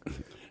not wrong.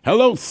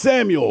 Hello,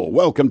 Samuel.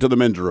 Welcome to the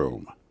men's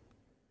room.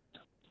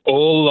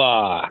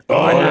 Hola.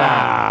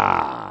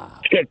 Hola.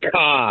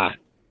 Caca.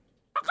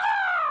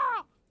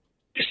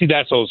 See,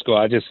 that's old school.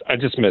 I just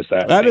missed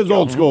that. That is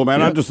old school,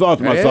 man. I just thought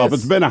to It myself, is.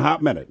 it's been a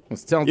hot minute. I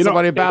was telling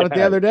somebody about it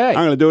the other day. I'm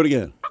going to do it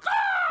again.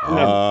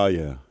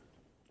 Yeah.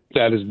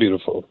 That is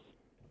beautiful.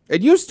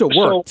 It used to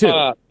work,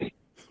 too.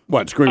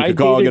 What, scream I to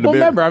call, dated- get a Well,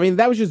 beer? remember, I mean,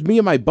 that was just me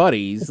and my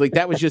buddies. Like,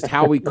 that was just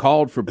how we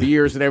called for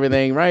beers and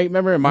everything, right?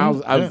 Remember,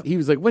 Miles, he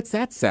was like, what's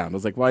that sound? I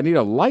was like, well, I need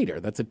a lighter.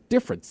 That's a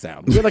different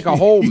sound. We had like a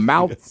whole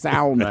mouth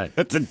sound.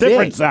 It's a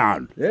different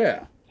sound.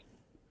 Yeah.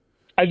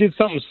 I did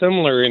something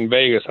similar in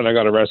Vegas, and I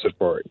got arrested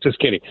for it. Just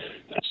kidding.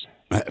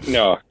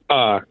 No.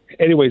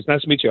 Anyways,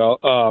 nice to meet you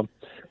all.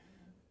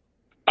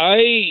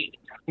 I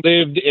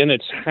lived in a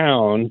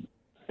town.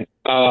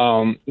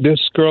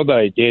 This girl that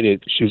I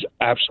dated, she was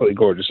absolutely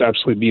gorgeous,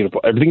 absolutely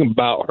beautiful. Everything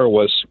about her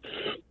was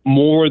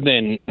more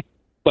than,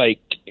 like,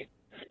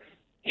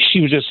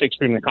 she was just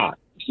extremely hot.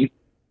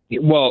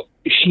 Well,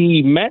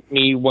 she met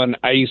me when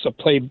I used to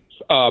play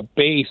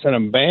bass in a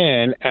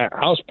band at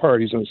house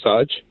parties and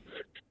such.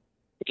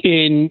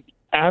 And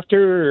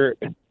after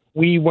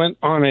we went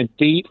on a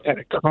date at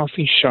a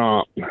coffee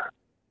shop,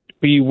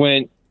 we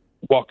went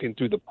walking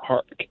through the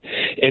park.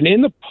 And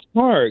in the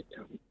park,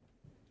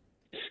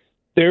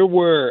 there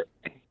were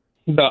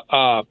the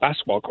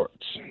basketball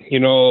courts, you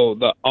know,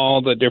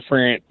 all the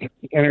different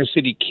inner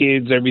city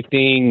kids,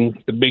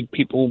 everything, the big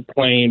people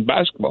playing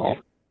basketball.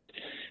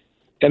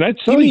 And I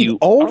tell you,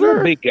 older? I'm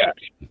a big guy.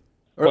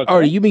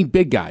 Or you mean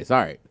big guys? All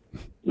right.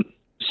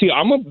 See,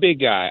 I'm a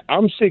big guy.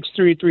 I'm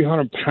 6'3",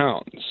 300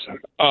 pounds.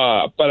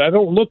 But I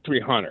don't look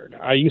 300.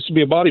 I used to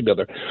be a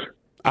bodybuilder.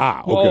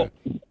 Okay. Well,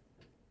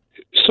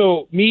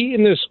 so me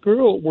and this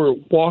girl were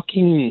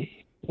walking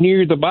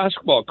near the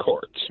basketball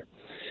courts.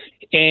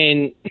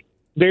 And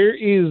there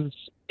is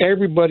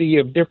everybody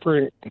of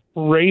different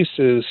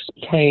races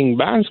playing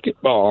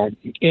basketball.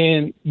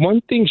 And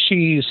one thing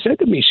she said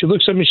to me, she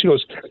looks at me, she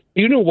goes,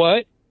 you know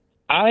what?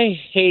 I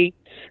hate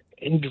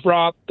and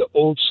drop the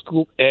old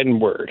school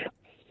N-word.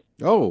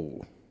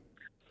 Oh.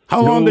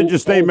 How long did you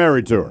stay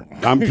married to her?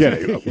 I'm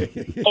kidding.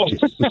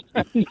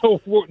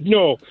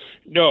 No.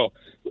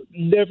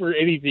 Never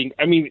anything.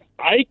 I mean,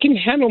 I can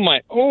handle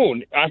my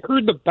own. I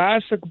heard the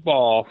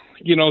basketball,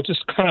 you know,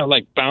 just kind of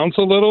like bounce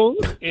a little.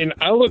 And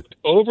I looked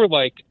over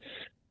like,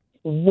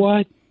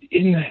 what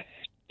in the...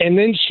 And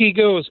then she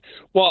goes,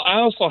 well, I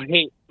also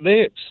hate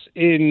this,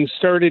 and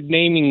started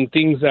naming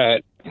things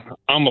that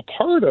I'm a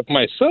part of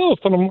myself.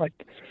 And I'm like,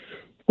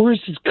 where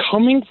is this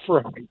coming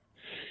from?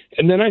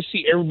 And then I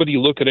see everybody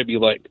looking at me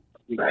like,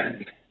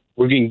 man,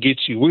 we're going to get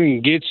you. We're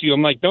going to get you.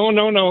 I'm like, no.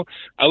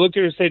 I looked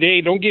at her and said,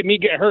 hey, don't get me,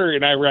 get her.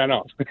 And I ran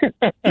off. You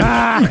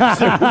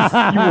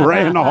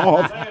ran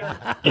off?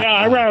 Yeah,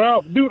 I ran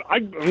off. Dude,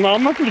 I'm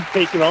not going to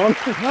take it on.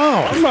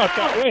 No. I'm not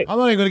that way. I'm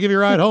not even going to give you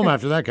a ride home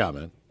after that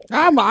comment.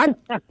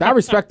 I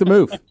respect the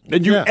move.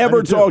 Did you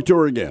ever talk to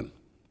her again?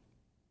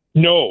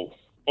 No.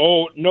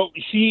 Oh, no.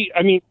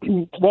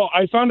 Well,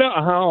 I found out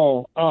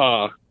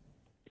how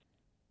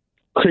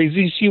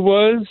crazy she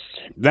was.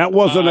 That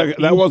wasn't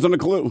a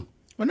clue.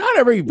 Well, not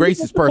every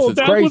racist person's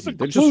crazy.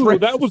 They're just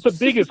racist. That was the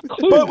biggest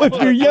clue. But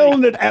if you're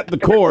yelling it at the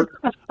court,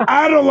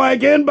 I don't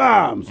like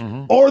N-bombs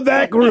or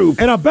that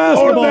group in a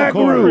basketball or that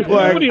court. group.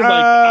 Like,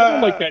 I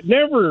don't like that.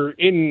 Never.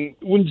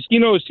 When she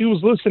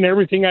was listening to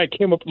everything I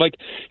came up like.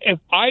 If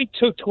I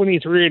took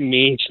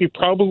 23andMe, she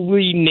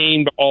probably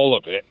named all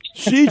of it.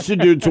 She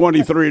should do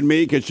 23andMe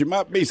because she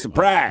might be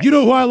surprised. You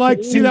know who I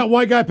like? See that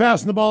white guy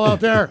passing the ball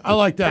out there? I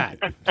like that.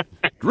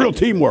 Real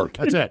teamwork.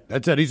 That's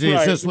it. He's the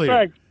assist leader.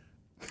 Fact,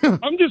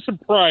 I'm just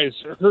surprised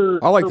her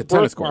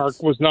tennis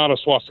mark was not a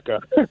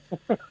swastika.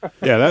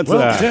 Yeah, that's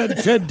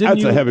Ted,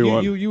 that's a heavy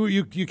one.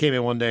 You came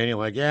in one day and you're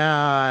like,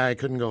 yeah, I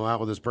couldn't go out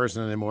with this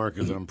person anymore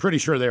because I'm pretty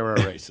sure they were a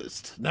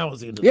racist. That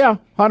was the end of Yeah,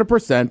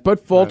 100%.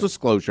 But full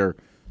disclosure,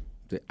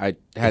 I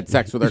had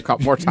sex with her a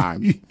couple more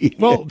times.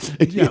 Well,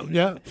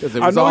 yeah. It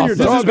was awesome. This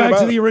is back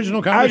to the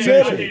original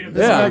conversation.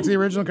 This is back to the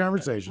original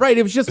conversation. Right.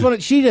 It was just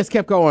she just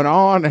kept going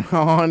on and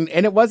on.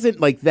 And it wasn't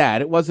like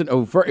that. It wasn't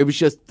overt. It was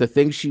just the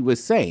things she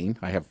was saying.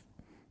 I have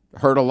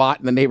heard a lot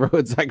in the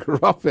neighborhoods I grew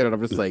up in. And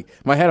I'm just like, in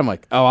my head, I'm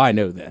like, oh, I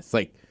know this.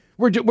 Like,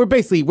 we're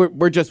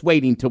just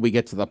waiting till we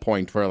get to the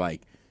point where,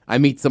 like, I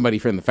meet somebody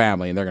from the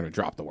family and they're going to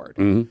drop the word.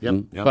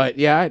 Yep. But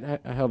yeah,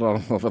 I held on a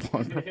little bit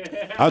longer.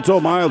 I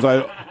told Miles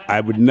I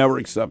would never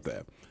accept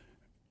that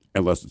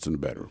unless it's in the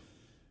bedroom.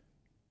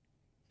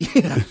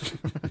 Yeah.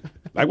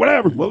 Like,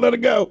 whatever, we'll let it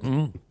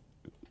go.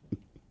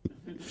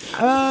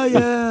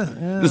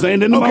 Yeah. This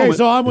ain't in the moment. Okay,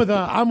 so I'm with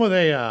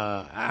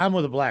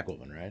a black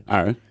woman, right?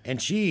 All right.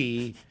 And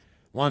she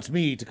wants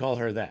me to call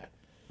her that.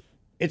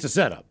 It's a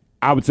setup.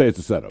 I would say it's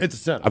a setup. It's a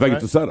setup. I think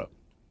right? it's a setup.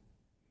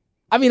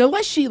 I mean,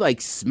 unless she like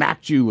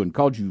smacked you and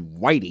called you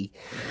whitey.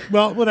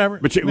 Well, whatever.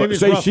 But she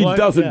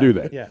doesn't do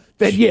that. Yeah.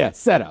 Then yeah,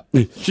 set up.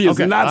 She has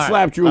not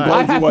slapped you and I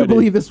called you have whitey. to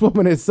believe this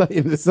woman is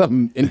into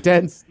some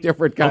intense,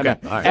 different kind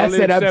of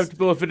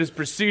unacceptable if it is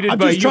preceded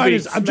by you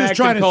being I'm just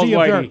trying to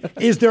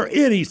see is there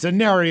any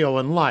scenario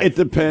in life. It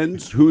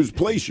depends whose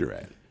place you're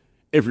at.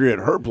 If you're at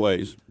her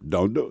place,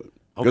 don't do it.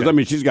 Because, I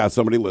mean, she's got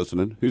somebody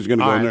listening who's going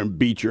to go in there and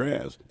beat your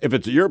ass. If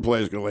it's at your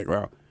place, go like,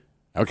 well,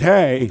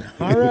 okay.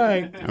 All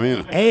right. I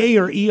mean, A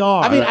or ER.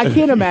 I mean, I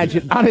can't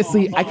imagine.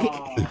 Honestly, I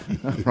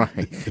can't.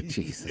 Right.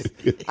 Jesus.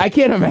 I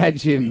can't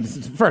imagine.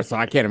 First of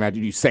all, I can't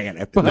imagine you saying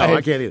it. But no,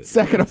 I can't either.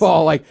 Second of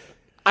all, like,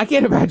 I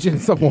can't imagine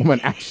some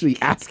woman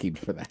actually asking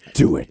for that.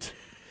 Do it.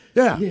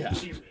 Yeah.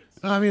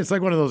 I mean, it's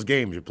like one of those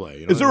games you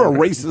play. You know? Is there a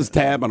racist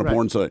tab on a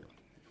porn site?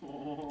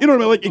 You know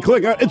what I mean? Like, you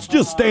click on it's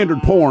just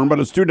standard porn, but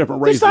it's two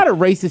different races. It's not a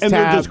racist and tab.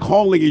 they're just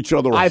calling each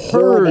other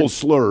horrible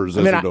slurs.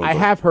 I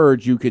have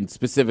heard you can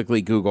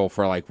specifically Google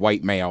for, like,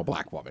 white male,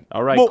 black woman.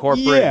 All right, well,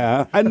 corporate.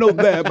 Yeah, I know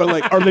that, but,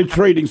 like, are they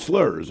trading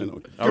slurs? You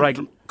know? All right,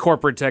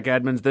 corporate tech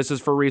admins, this is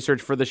for research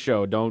for the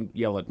show. Don't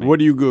yell at me. What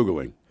are you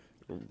Googling?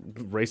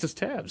 Racist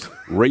tabs.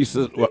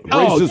 Racist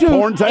Dude,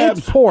 porn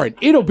tabs? It's porn.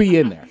 It'll be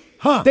in there.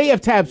 Huh. They have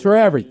tabs for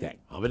everything.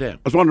 I'll be damned.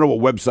 I just want to know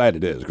what website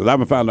it is, because I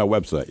haven't found that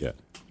website yet.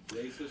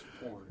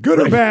 Good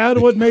or bad,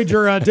 what made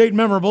your date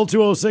memorable?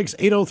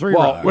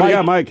 206-803. What do you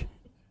got, Mike?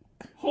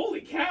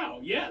 Holy cow,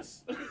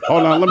 yes.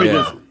 Hold on, let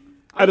me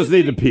I just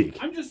need to peek.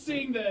 I'm just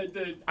seeing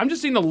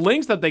the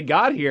links that they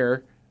got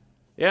here.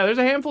 Yeah, there's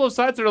a handful of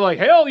sites that are like,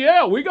 hell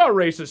yeah, we got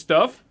racist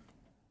stuff.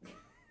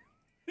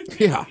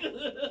 Yeah.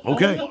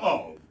 Okay.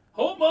 Home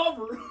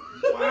over.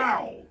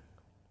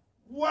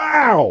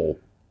 Wow.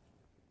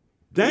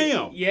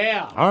 Damn.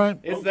 Yeah. All right.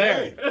 It's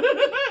there.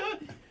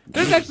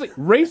 There's actually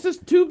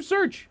racist tube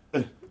search.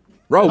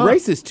 Bro,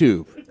 racist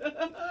tube.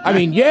 I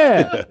mean,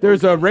 yeah,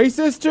 there's a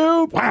racist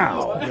tube.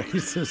 Wow.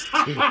 Racist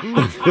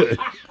tube.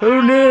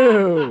 Who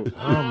knew?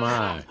 Oh,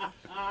 my.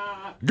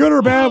 Good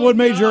or bad, what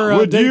made your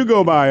What do you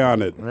go by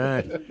on it?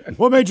 Right.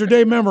 What made your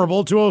day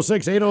memorable?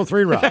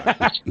 206-803, Rob.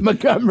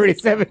 Montgomery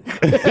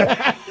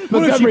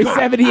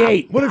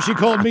 78. What if she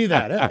called me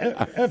that?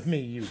 F me,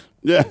 you.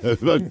 Yeah.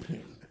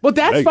 Well,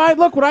 that's fine.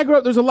 Look, when I grew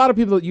up, there's a lot of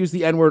people that use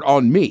the N-word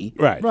on me.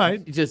 Right.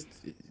 Right. Just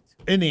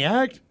in the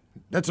act?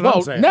 That's what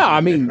I'm saying. No, I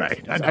mean,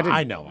 right.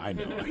 I know.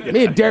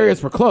 Me and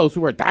Darius were close.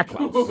 We weren't that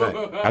close. Right.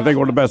 I think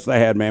one of the best I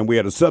had, man, we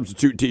had a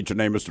substitute teacher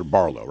named Mr.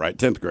 Barlow, right,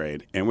 10th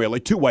grade, and we had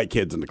like 2 white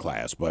kids in the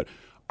class, but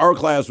our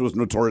class was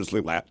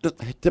notoriously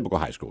typical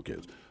high school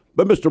kids.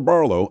 But Mr.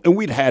 Barlow, and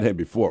we'd had him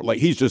before, like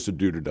he's just a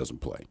dude who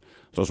doesn't play.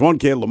 So this one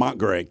kid, Lamont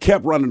Gray,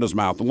 kept running his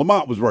mouth, and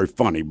Lamont was very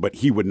funny, but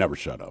he would never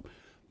shut up.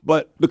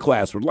 But the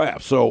class would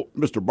laugh. So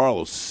Mr.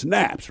 Barlow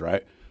snaps,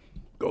 right,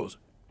 goes,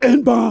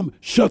 N-bomb,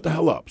 shut the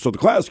hell up. So the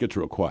class gets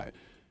real quiet.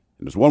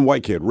 And there's one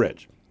white kid,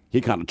 Rich.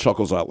 He kind of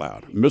chuckles out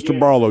loud. Mr.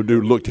 Barlow,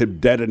 dude, looked him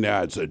dead in the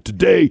eye and said,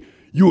 today,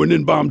 you an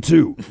N-bomb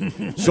too.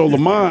 So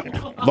Lamont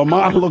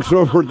looks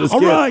over at this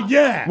kid. All right,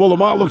 yeah. Well,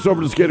 Lamont looks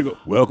over at this kid and goes,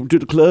 welcome to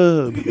the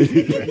club.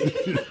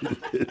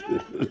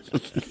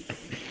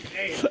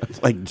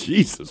 It's like,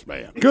 Jesus,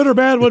 man. Good or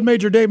bad, what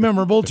made your day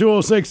memorable?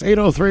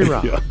 206-803,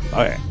 Rob. Yeah. All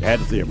right, had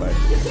to see it, man.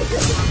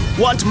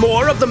 Want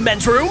more of The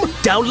Men's Room?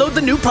 Download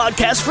the new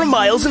podcast from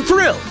Miles and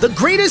Thrill, The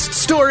Greatest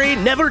Story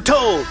Never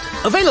Told.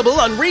 Available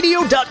on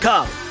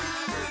radio.com.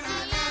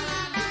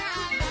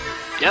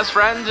 Yes,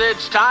 friends,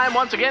 it's time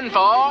once again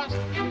for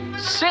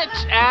Sit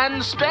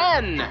and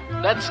Spin.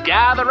 Let's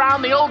gather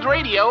around the old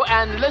radio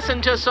and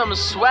listen to some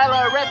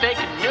swellerific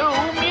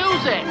new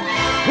music.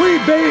 We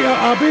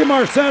beam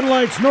our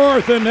satellites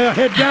north and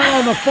head down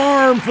on the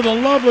farm for the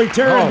lovely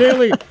Taryn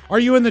Daly. Are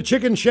you in the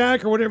chicken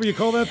shack or whatever you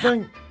call that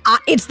thing?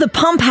 It's the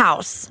pump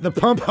house. The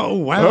pump. Oh,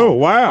 wow. Oh,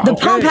 wow. The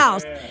pump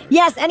house.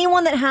 Yes,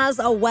 anyone that has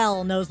a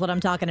well knows what I'm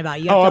talking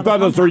about. I thought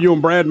that's where you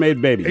and Brad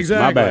made babies.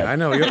 Exactly. My bad. I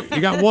know.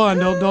 You got one.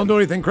 Don't do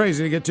anything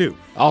crazy to get 2.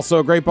 Also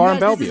a great bar in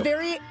Bellevue. This is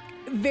very,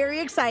 very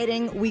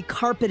exciting. We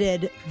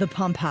carpeted the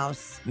pump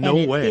house. No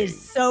and way. It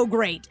is so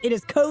great. It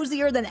is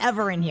cozier than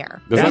ever in here.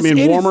 Does that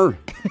mean warmer?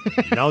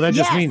 No, that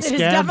just means it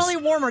scabs. is definitely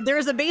warmer. There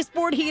is a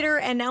baseboard heater,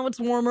 and now it's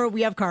warmer.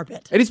 We have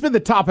carpet. And it's been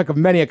the topic of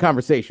many a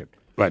conversation.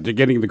 Right, they're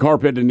getting the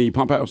carpet in the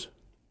pump house?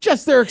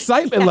 Just their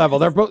excitement level.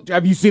 They're both.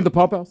 Have you seen the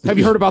pump house? Have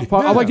you heard about the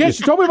pump house? I'm like, yeah,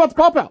 she told me about the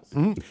pump house.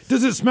 Mm-hmm.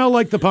 Does it smell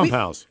like the pump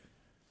house?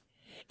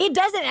 It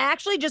doesn't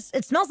actually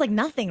it smells like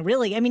nothing,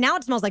 really. I mean, now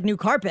it smells like new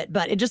carpet,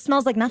 but it just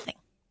smells like nothing.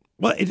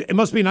 Well, it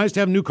must be nice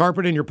to have new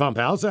carpet in your pump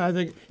house, I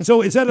think.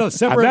 So is that a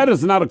separate... That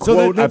is not a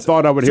quote I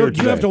thought I would hear today.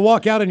 So do you have to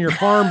walk out in your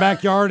farm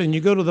backyard and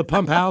you go to the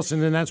pump house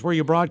and then that's where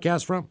you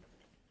broadcast from?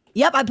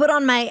 Yep, I put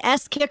on my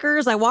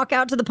S-kickers, I walk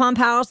out to the pump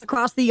house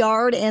across the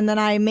yard, and then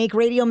I make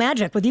radio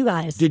magic with you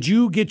guys. Did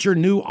you get your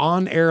new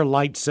on-air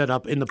light set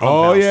up in the pump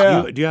house? Oh,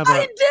 yeah. Do you have I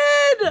did!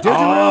 Did you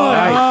really?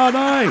 Oh,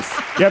 nice.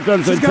 You have to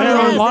understand. She's got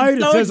her own light.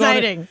 It's so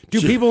exciting.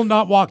 Do people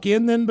not walk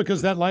in then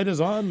because that light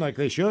is on like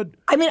they should?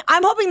 I mean,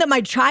 I'm hoping that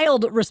my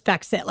child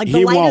respects it. Like, the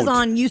He light is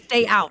won't. on, you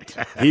stay out.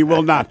 He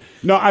will not.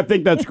 No, I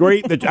think that's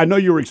great. I know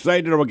you were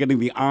excited about getting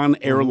the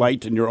on-air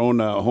light in your own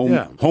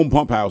home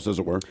pump house, as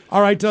it were.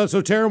 All right, so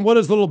Taryn, what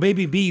is little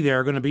baby B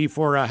there going to be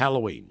for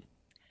Halloween?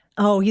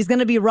 Oh, he's going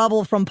to be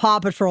Rubble from Paw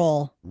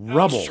Patrol.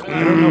 Rubble.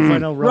 I don't know if I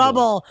know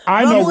Rubble.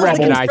 I know Rubble is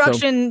the Rubble.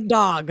 construction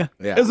dog.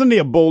 Yeah. Isn't he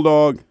a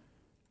bulldog?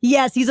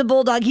 Yes, he's a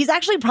bulldog. He's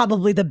actually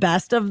probably the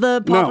best of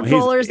the Paw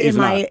Patrollers he's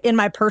in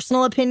my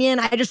personal opinion.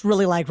 I just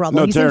really like Rubble.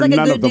 No, He seems like a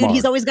none good of them dude. are.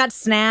 He's always got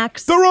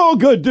snacks. They're all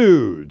good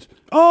dudes.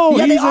 Oh,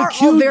 Yeah, they he's are a all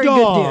cute very good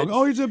dog. dudes.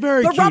 Oh, he's a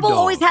very But cute Rubble dog.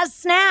 always has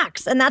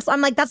snacks, and that's why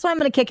I'm going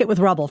to kick it with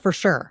Rubble for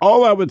sure.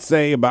 All I would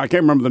say about, I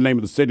can't remember the name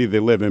of the city they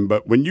live in,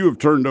 but when you have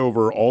turned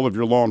over all of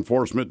your law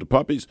enforcement to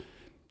puppies,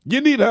 You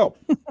need help.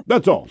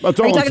 That's all. That's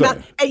all Are you I'm talking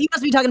saying. about? You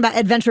must be talking about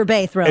Adventure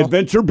Bay Thrill.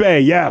 Adventure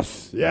Bay,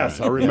 yes.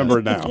 I remember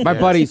it now. My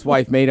buddy's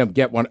wife made him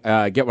get one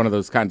of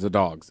those kinds of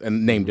dogs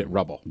and named it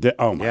Rubble.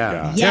 Oh my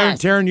God.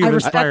 Yes. Taryn, you've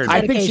inspired me.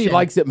 I think she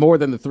likes it more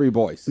than the three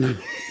boys.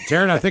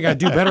 Taryn, I think I'd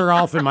do better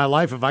off in my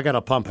life if I got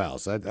a pump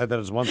house. That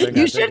is one thing.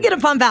 You should get a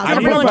pump house.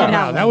 Everyone should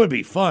have one. That would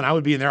be fun. I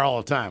would be in there all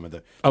the time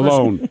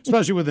Alone.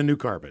 especially with the new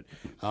carpet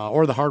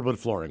or the hardwood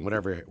flooring,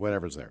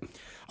 whatever's there.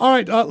 All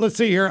right, let's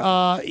see here.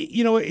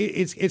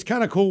 It's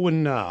kind of cool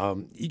when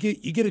you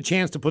get a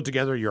chance to put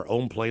together your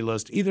own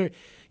playlist. Either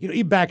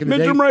back in the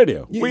day, Midterm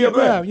Radio.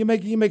 You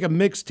make a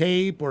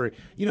mixtape, or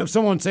if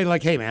someone say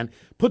like, "Hey man,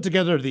 put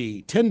together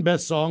the 10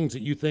 best songs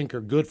that you think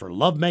are good for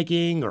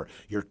lovemaking, or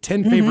your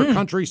 10 favorite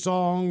country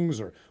songs,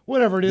 or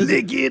whatever it is."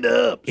 Lick it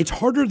up. It's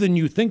harder than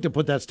you think to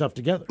put that stuff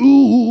together.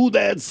 Ooh,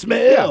 that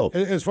smell.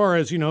 Yeah, as far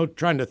as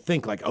trying to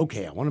think like,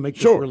 okay, I want to make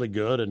this really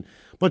good,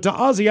 But to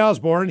Ozzy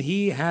Osbourne,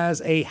 he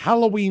has a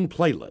Halloween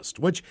playlist,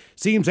 which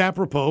seems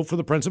apropos for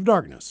the Prince of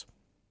Darkness.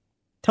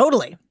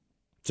 Totally.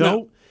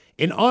 So,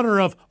 in honor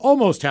of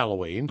almost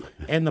Halloween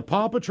and the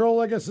Paw Patrol,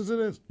 I guess as it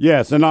is.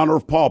 Yes, in honor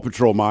of Paw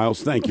Patrol,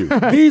 Miles. Thank you.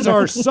 These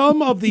are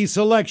some of the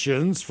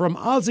selections from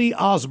Ozzy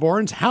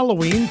Osbourne's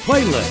Halloween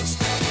playlist.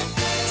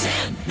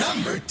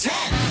 Number 10.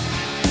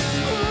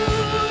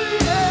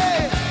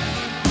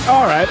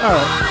 All right.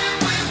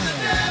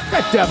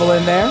 Got Devil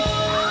in there.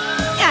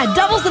 Yeah,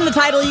 Devil's in the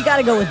title. You got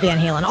to go with Van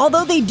Halen.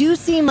 Although they do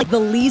seem like the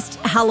least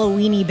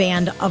Halloween-y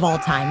band of all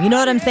time. You know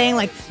what I'm saying?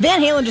 Like,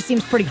 Van Halen just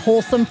seems pretty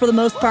wholesome for the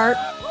most part.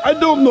 I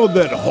don't know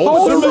that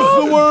wholesome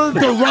is the word.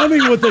 They're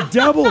running with the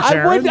devil,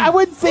 Taryn. I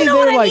would say You know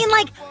they're what I like... mean?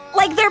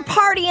 Like they're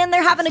partying,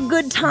 they're having a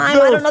good time.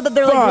 They're I don't know that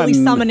they're like really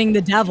fun. summoning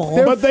the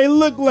devil. But they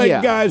look like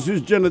guys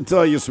whose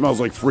genitalia smells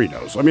like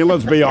Fritos. I mean,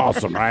 let's be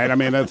awesome, right? I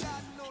mean, that's...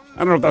 I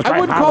don't know if that's I right.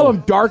 wouldn't call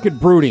them dark and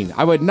brooding.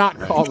 I would not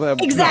call them...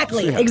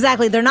 Exactly.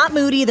 They're not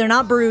moody. They're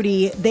not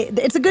broody.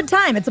 It's a good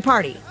time. It's a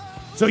party.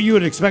 So you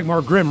would expect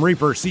more Grim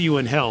Reaper, See You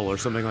in Hell, or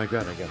something like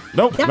that, I guess.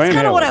 Nope. That's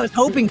kind of what I was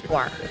hoping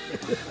for.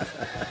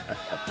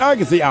 I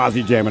can see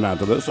Ozzy jamming out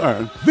to this. All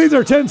right. These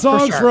are 10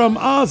 songs from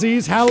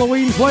Ozzy's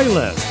Halloween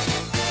playlist.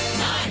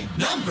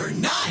 Number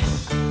 9.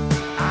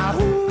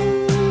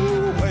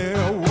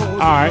 All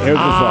right, here's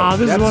the song.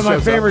 This is one of my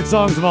favorite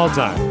songs of all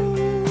time.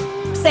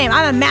 Same.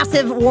 I'm a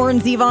massive Warren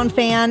Zevon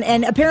fan,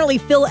 and apparently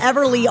Phil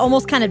Everly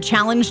almost kind of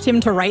challenged him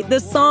to write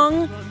this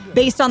song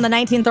based on the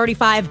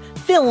 1935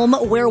 film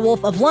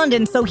Werewolf of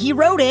London. So he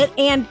wrote it,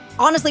 and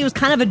honestly, it was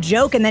kind of a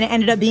joke, and then it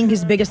ended up being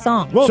his biggest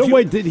song. Well,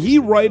 wait, did he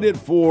write it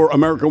for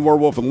American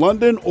Werewolf in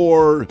London,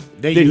 or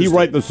did he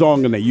write the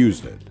song and they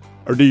used it?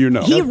 Or do you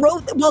know? He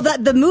wrote,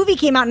 the movie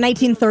came out in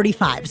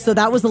 1935, so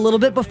that was a little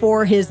bit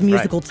before his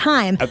musical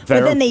time. But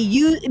then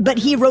but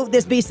he wrote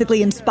this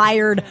basically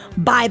inspired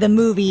by the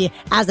movie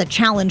as a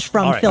challenge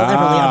from Phil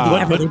Everly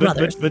of the Everly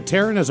Brothers. But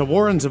Taryn, as a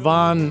Warren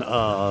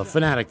Zevon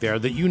fanatic there,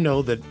 that you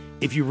know that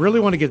if you really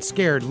want to get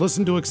scared,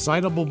 listen to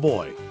Excitable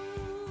Boy.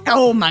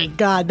 Oh my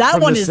God, that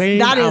From one the is same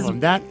that album.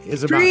 is That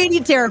is about, pretty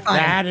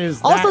terrifying. That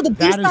is also the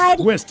B-side. That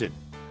is twisted.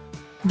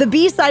 The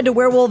B-side to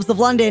Werewolves of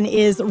London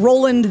is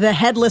Roland the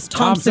Headless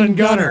Thompson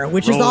Gunner,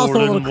 which is also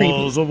a little creepy.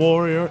 Was a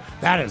warrior.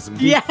 That is some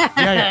deep. Yes.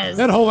 Yeah.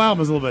 That whole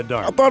album is a little bit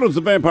dark. I thought it was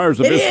the Vampires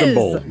of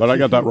Istanbul, but I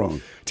got that wrong.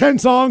 10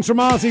 songs from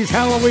Ozzy's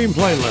Halloween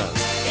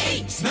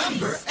playlist.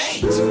 Number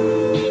 8.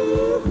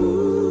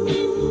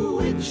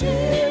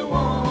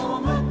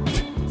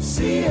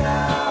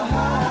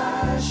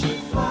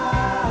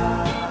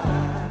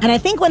 And I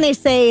think when they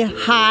say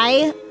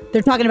hi,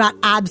 they're talking about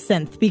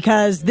absinthe,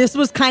 because this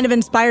was kind of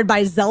inspired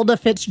by Zelda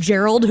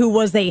Fitzgerald, who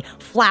was a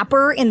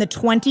flapper in the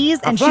 20s,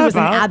 and she was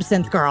an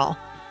absinthe girl.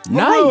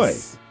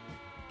 Nice.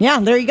 Yeah,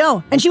 there you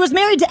go. And she was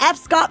married to F.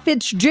 Scott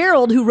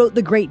Fitzgerald, who wrote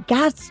The Great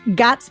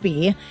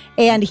Gatsby,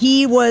 and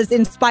he was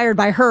inspired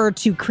by her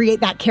to create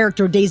that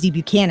character, Daisy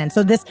Buchanan.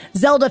 So this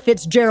Zelda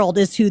Fitzgerald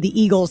is who the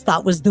Eagles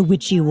thought was the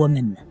witchy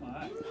woman.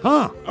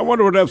 Huh. I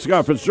wonder what F.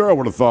 Scott Fitzgerald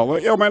would have thought.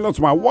 Like, yo, man,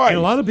 that's my wife. And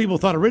a lot of people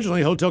thought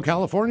originally Hotel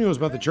California was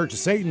about the Church of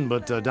Satan,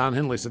 but Don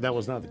Henley said that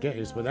was not the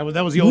case. But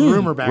that was the old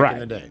rumor back in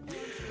the day.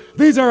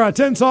 These are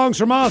 10 songs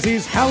from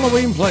Ozzy's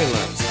Halloween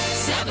playlist.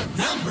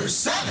 Number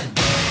 7.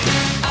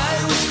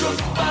 I was struck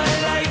by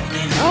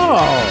lightning.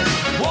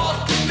 Oh.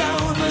 Walking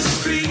down the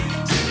street.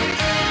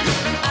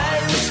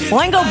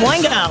 Boingo,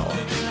 boingo.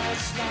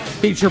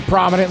 Featured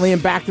prominently in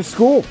Back to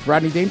School,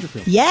 Rodney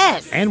Dangerfield.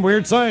 Yes. And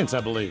Weird Science,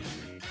 I believe.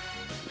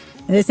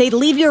 And they say,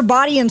 leave your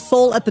body and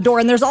soul at the door.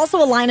 And there's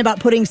also a line about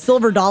putting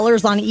silver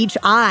dollars on each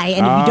eye.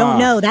 And if you don't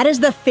know, that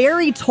is the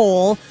fairy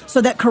toll so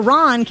that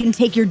Quran can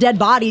take your dead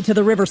body to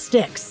the river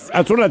Styx.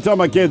 That's what I tell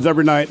my kids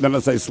every night. Then I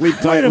say, sleep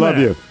tight, love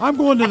you. I'm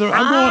going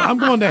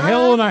to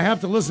hell and I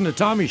have to listen to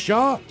Tommy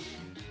Shaw?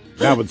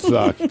 That would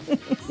suck.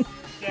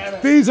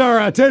 These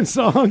are 10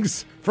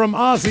 songs from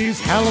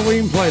Ozzy's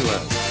Halloween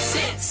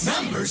playlist.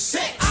 Number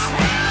 6.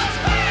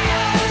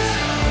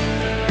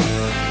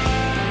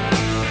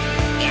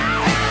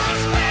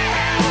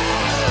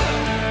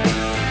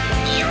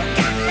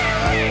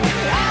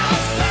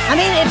 I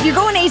mean, if you're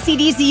going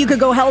AC/DC, you could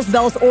go Hell's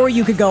Bells or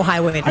you could go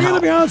Highway to Hell. I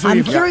gotta be honest with you.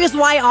 I'm curious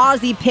why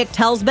Ozzy picked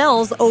Hell's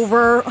Bells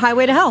over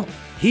Highway to Hell.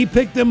 He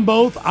picked them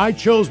both. I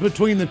chose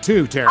between the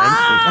two, Taryn.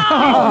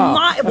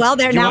 Well,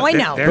 there now I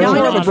know. There's Now I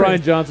your know. honesty.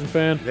 Brian Johnson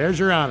fan. There's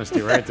your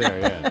honesty right there.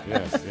 Yeah,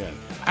 yes.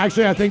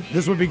 Actually, I think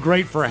this would be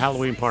great for a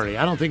Halloween party.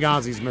 I don't think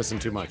Ozzy's missing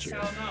too much here.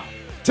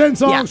 10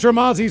 songs from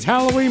Ozzy's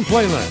Halloween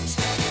playlist.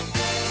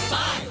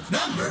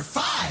 Number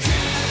 5.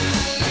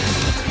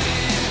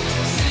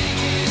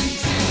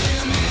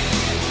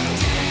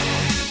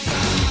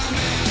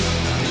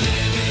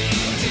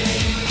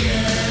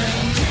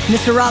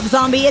 Mr. Rob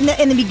Zombie, in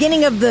the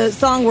beginning of the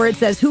song where it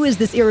says, "Who is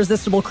this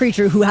irresistible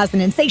creature who has an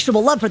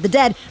insatiable love for the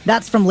dead?"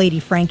 That's from Lady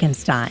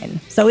Frankenstein.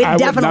 So it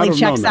definitely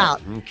checks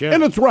out. Okay.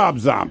 And it's Rob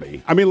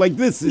Zombie. I mean, like,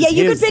 this is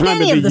you his could pick time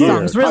any of the year.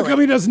 songs, really. How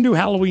come he doesn't do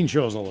Halloween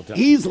shows all the time?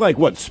 He's like,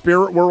 what,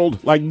 Spirit World?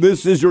 Like,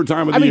 this is your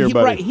time of the year,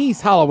 buddy. He's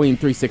Halloween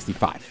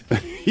 365.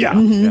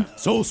 Yeah.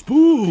 So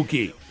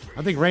spooky.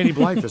 I think Randy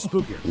Blythe is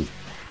spookier.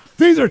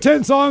 These are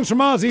 10 songs from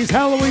Ozzy's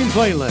Halloween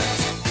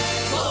playlist.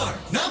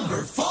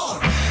 Number 4.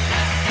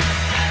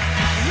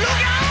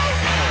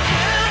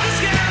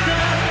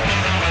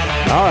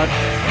 All right.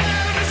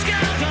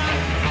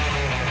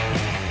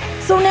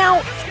 So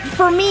now,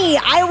 for me,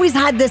 I always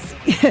had this,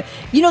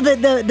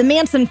 the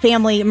Manson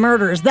family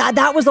murders.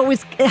 That was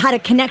always had a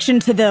connection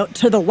to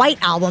the White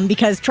Album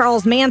because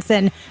Charles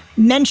Manson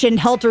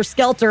mentioned Helter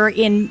Skelter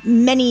in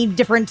many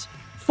different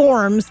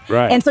forms.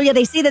 Right. And so,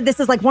 they say that this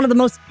is like one of the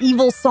most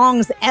evil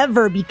songs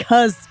ever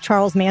because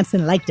Charles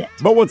Manson liked it.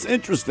 But what's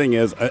interesting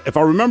is, if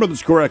I remember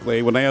this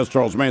correctly, when I asked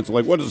Charles Manson,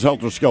 like, what does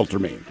Helter Skelter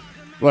mean?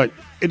 Like,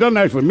 it doesn't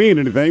actually mean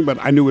anything, but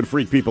I knew it would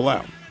freak people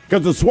out.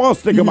 Because the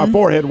swastika on my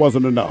forehead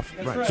wasn't enough.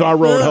 Right. So I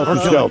wrote Helter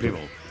Skelter.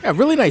 Yeah,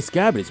 really nice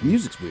guy, but his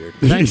music's weird.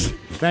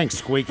 Thanks,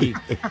 Squeaky.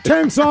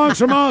 10 songs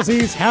from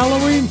Ozzy's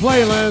Halloween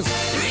playlist.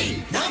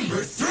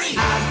 Number 3.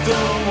 I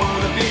don't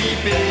want to be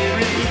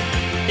buried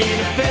in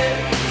a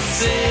pet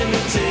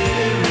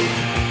cemetery.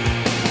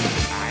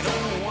 I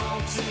don't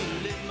want to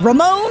live.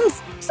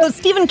 Ramones? So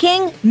Stephen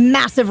King,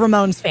 massive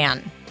Ramones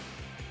fan.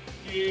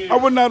 I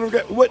would not have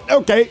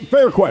okay,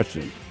 fair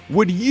question.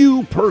 Would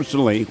you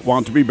personally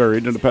want to be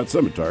buried in a pet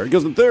cemetery?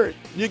 Because in theory,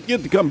 you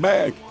get to come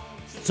back.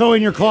 So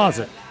in your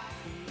closet.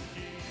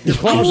 Your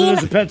closet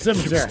is a pet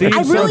cemetery.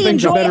 I really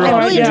enjoy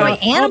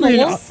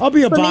animals. I'll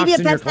be a so box maybe a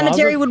in your pet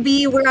cemetery closet. would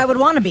be where I would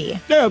want to be.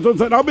 Yeah, so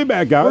I'll be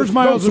back, guys. Where's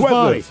Miles' Don't sweat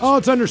body? this. Oh,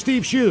 it's under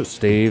Steve's shoes.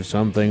 Steve,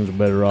 some things are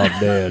better off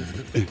dead.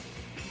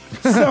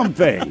 Some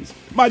things.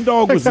 My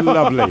dog was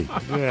lovely.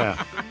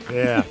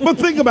 Yeah. But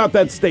think about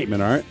that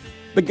statement, all right?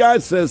 The guy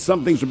says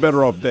some things are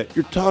better off dead.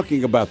 You're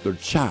talking about their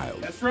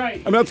child. That's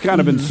right. I mean, that's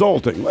kind of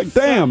insulting. Like,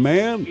 damn,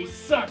 man. He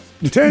sucks.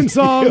 10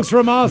 songs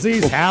from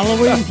Ozzy's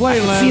Halloween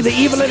playlist. See the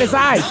evil in his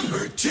eyes.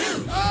 Number 2.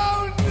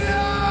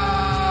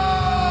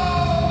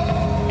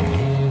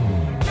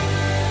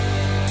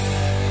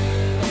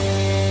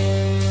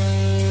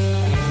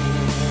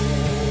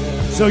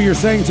 So you're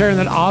saying, Taryn,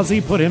 that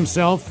Ozzy put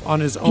himself on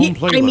his own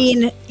playlist? I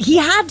mean, he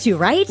had to,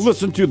 right?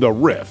 Listen to the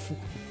riff.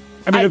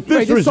 I mean, if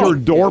this was your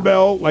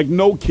doorbell, like,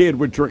 no kid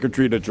would trick or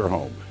treat at your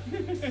home.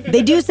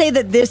 They do say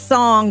that this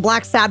song,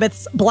 Black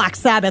Sabbath's Black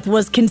Sabbath,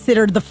 was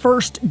considered the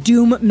first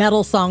doom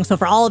metal song. So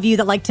for all of you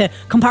that like to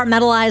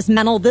compartmentalize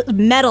metal,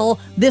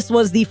 this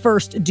was the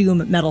first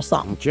doom metal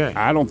song. Okay.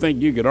 I don't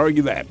think you could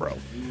argue that, bro.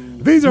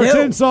 These are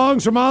 10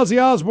 songs from Ozzy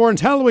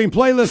Osbourne's Halloween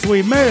playlist.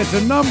 We made it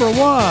to number 1.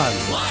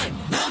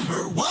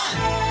 Number 1.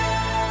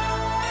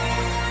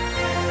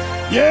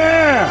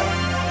 Yeah!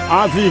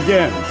 Ozzy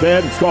again.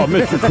 Said it's called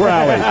Mr.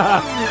 Crowley.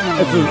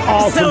 It's an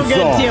awesome So good,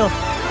 song. too.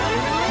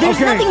 There's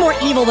nothing more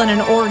evil than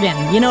an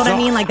organ. You know what I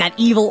mean? Like that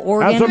evil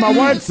organ. That's what my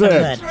wife So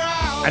said. good.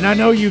 And I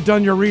know you've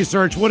done your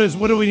research. What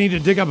do we need to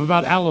dig up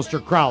about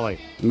Aleister Crowley?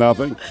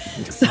 Nothing.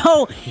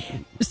 So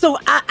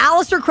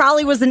Aleister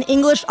Crowley was an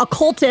English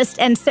occultist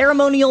and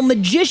ceremonial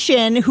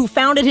magician who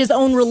founded his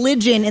own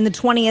religion in the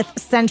 20th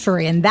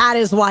century. And that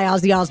is why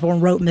Ozzy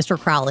Osbourne wrote Mr.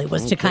 Crowley,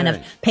 was to kind of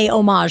pay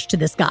homage to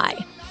this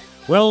guy.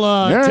 Well,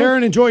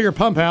 Taryn, enjoy your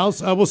pump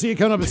house. We'll see you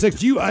coming up at 6.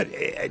 Do you,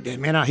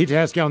 man, I hate to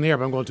ask you on the air,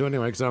 but I'm going to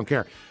anyway because I don't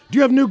care. Do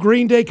you have new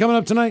Green Day coming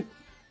up tonight?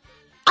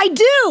 I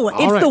do.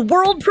 It's the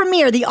world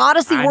premiere, the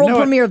Odyssey world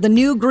premiere of the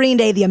new Green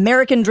Day. The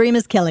American Dream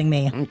is killing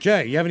me.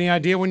 Okay. You have any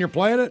idea when you're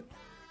playing it?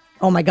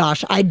 Oh, my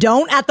gosh. I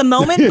don't at the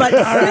moment, but soon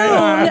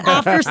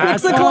after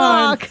 6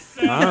 o'clock.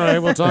 All right.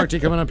 We'll talk to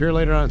you coming up here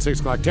later on at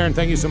 6 o'clock. Taryn,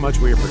 thank you so much.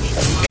 We appreciate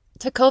it.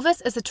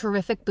 Tecovas is a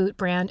terrific boot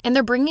brand, and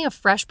they're bringing a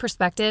fresh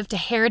perspective to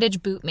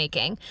heritage boot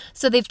making.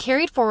 So they've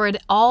carried forward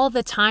all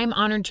the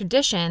time-honored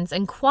traditions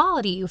and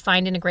quality you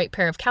find in a great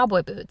pair of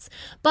cowboy boots,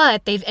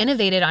 but they've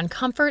innovated on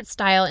comfort,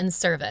 style, and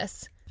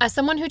service. As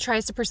someone who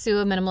tries to pursue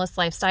a minimalist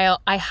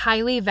lifestyle, I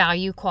highly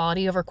value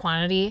quality over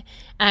quantity,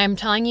 and I'm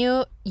telling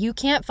you, you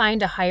can't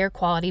find a higher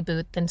quality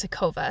boot than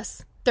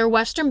Tecovas. Their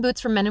Western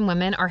boots for men and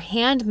women are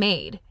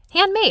handmade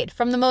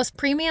from the most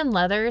premium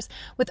leathers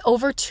with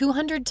over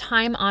 200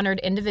 time-honored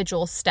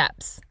individual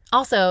steps.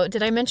 Also,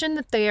 did I mention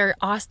that they are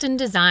Austin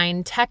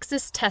designed,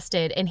 Texas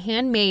tested, and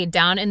handmade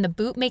down in the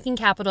boot-making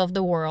capital of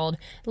the world,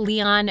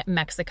 Leon,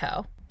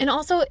 Mexico. And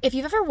also, if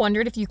you've ever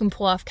wondered if you can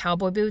pull off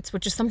cowboy boots,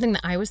 which is something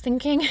that I was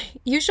thinking,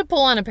 you should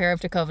pull on a pair of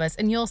Tecovas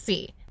and you'll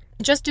see.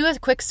 Just do a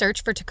quick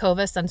search for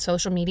Tecovas on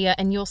social media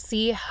and you'll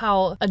see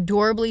how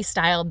adorably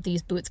styled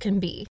these boots can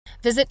be.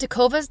 Visit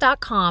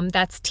tecovas.com,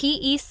 that's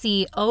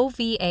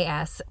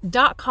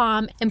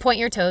TECOVAS.com, and point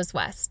your toes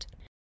west.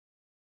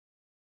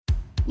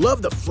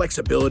 Love the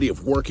flexibility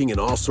of working in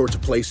all sorts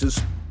of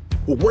places?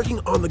 Well, working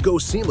on the go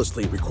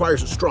seamlessly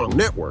requires a strong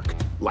network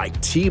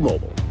like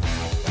T-Mobile.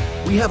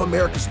 We have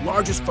America's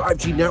largest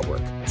 5G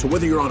network, so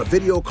whether you're on a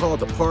video call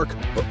at the park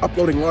or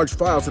uploading large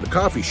files at the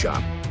coffee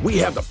shop, we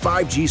have the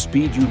 5G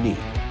speed you need.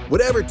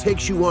 Whatever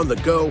takes you on the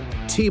go,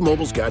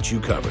 T-Mobile's got you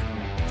covered.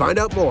 Find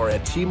out more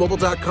at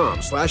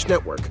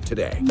T-Mobile.com/network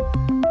today.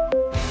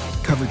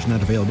 Coverage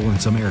not available in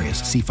some areas.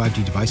 See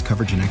 5G device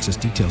coverage and access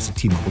details at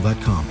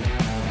T-Mobile.com.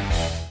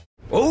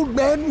 Old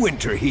Man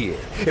Winter here.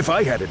 If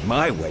I had it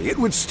my way, it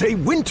would stay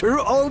winter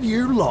all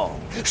year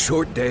long.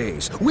 Short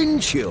days,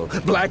 wind chill,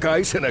 black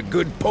ice, and a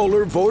good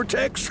polar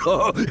vortex.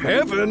 Oh,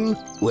 heaven.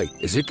 Wait,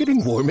 is it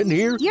getting warm in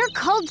here? Your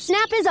cold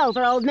snap is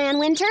over, Old Man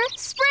Winter.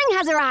 Spring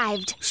has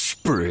arrived.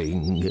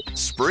 Spring.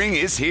 Spring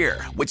is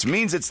here, which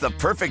means it's the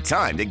perfect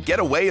time to get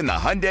away in the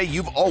Hyundai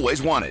you've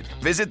always wanted.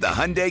 Visit the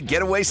Hyundai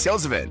Getaway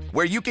Sales Event,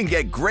 where you can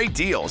get great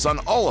deals on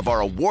all of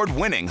our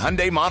award-winning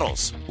Hyundai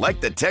models,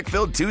 like the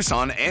tech-filled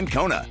Tucson and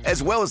Kona,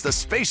 as well as the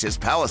spacious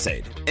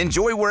Palisade.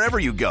 Enjoy wherever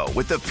you go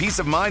with the peace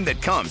of mind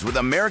that comes with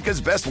America's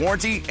best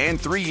warranty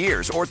and 3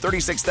 years or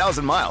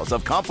 36,000 miles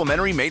of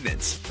complimentary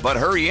maintenance. But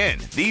hurry in,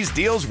 these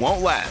deals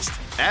won't last.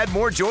 Add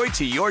more joy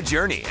to your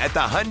journey at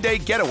the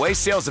Hyundai Getaway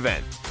Sales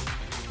Event.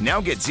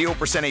 Now get 0%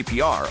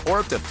 APR or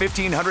up to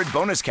 $1,500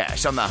 bonus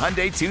cash on the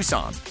Hyundai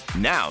Tucson.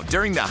 Now,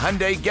 during the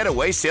Hyundai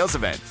Getaway Sales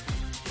Event.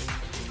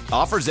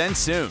 Offers end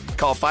soon.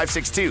 Call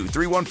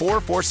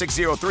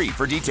 562-314-4603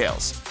 for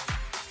details.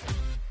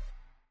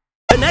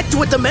 Connect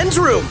with the Men's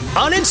Room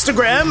on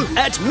Instagram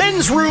at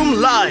Men's Room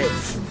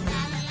Live.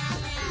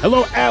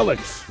 Hello,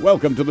 Alex.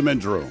 Welcome to the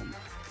Men's Room.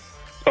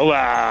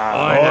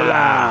 Hola.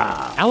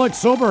 Hola. Alex,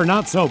 sober or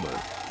not sober?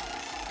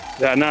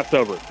 Not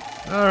sober.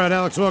 All right,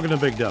 Alex, welcome to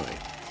Big Dummy.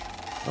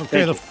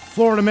 Okay, the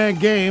Florida Man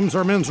Games,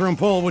 our Men's Room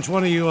poll. Which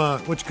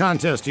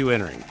contest are you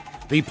entering?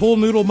 The Pool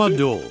Noodle Mud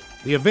Duel,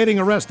 the Evading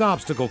Arrest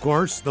Obstacle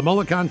Course, the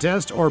Mullet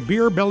Contest, or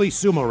Beer Belly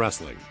Sumo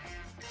Wrestling?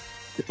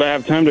 If I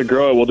have time to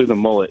grow it, we'll do the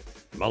mullet.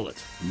 Mullet.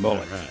 All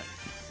right.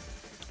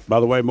 By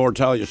the way, more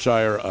Talia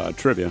Shire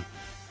trivia.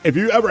 If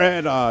you ever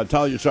had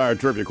Talia Shire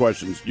trivia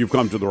questions, you've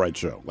come to the right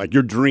show. Like,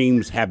 your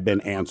dreams have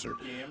been answered.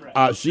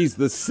 She's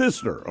the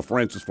sister of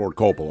Francis Ford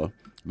Coppola,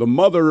 the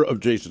mother of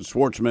Jason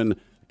Schwartzman,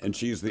 and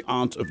she's the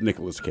aunt of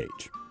Nicolas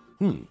Cage.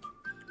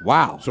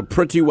 Wow. So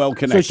pretty well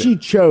connected. So she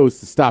chose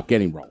to stop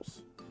getting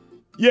roles.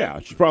 Yeah,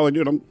 she probably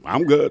did.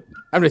 I'm good.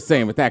 I'm just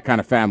saying, with that kind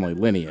of family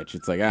lineage,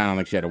 it's like, I don't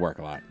think she had to work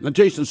a lot. Now,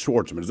 Jason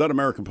Schwartzman, is that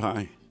American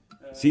Pie?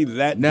 See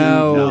that?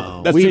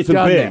 No. That's We've Jason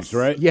done Biggs, this.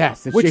 right?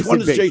 Yes, it's Which Jason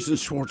one is Biggs. Jason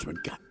Schwartzman?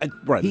 God,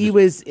 right.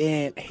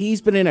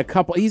 He's been in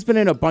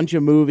a bunch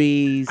of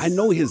movies. I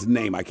know his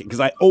name, because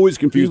I always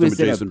confuse him with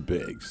Jason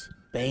Biggs.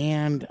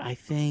 Band, I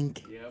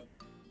think.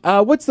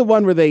 Yep. What's the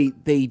one where they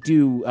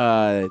do?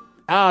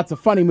 It's a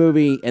funny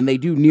movie, and they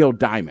do Neil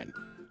Diamond.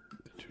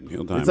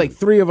 Neil Diamond. It's like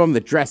three of them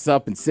that dress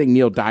up and sing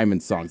Neil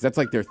Diamond songs. That's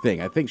like their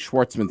thing. I think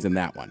Schwartzman's in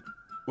that one.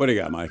 What do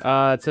you got, Mike?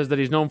 It says that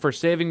he's known for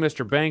Saving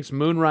Mr. Banks,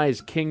 Moonrise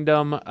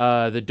Kingdom,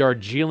 the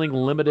Darjeeling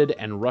Limited,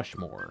 and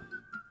Rushmore.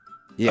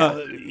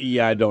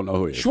 Yeah, I don't know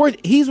who he is.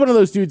 He's one of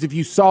those dudes, if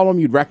you saw him,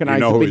 you'd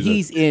recognize him, but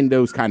he's in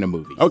those kind of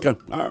movies. Okay,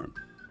 all right.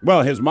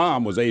 Well, his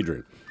mom was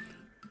Adrian.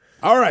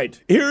 All right,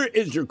 here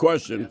is your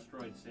question.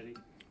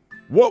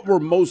 What were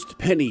most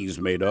pennies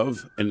made of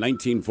in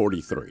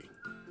 1943?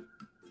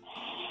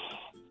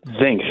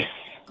 Zinc.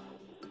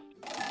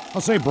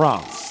 I'll say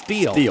bronze.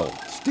 Steel.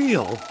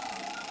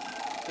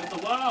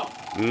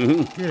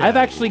 Mm-hmm. I've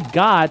actually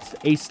got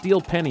a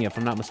steel penny, if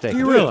I'm not mistaken.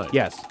 You really?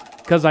 Yes.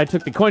 Because I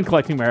took the coin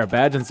collecting merit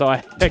badge, and so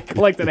I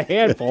collected a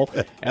handful.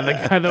 And the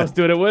guy that was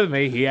doing it with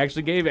me, he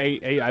actually gave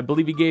I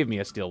believe he gave me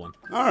a steel one.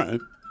 All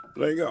right,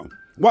 there you go.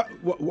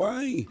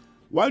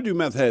 Why do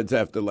meth heads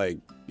have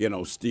to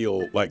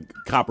steal like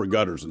copper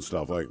gutters and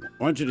stuff? Like,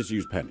 why don't you just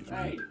use pennies?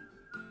 Right?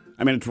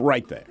 I mean, it's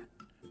right there.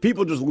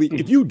 People just leave.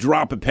 If you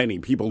drop a penny,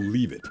 people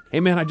leave it.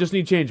 Hey man, I just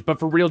need change, but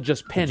for real,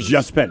 just pennies.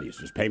 Just pennies.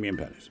 Just pay me in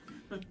pennies.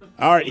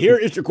 All right, here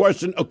is your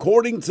question.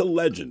 According to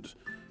legend,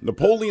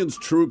 Napoleon's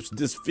troops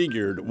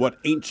disfigured what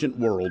ancient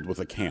world with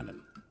a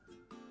cannon?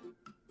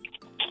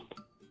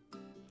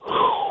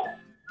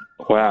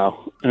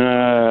 Wow.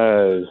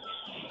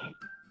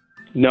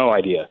 No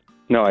idea.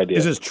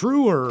 Is this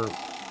true or?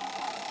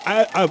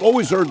 I've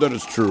always heard that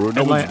it's true.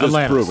 No one's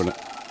disproven it.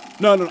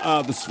 No,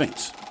 the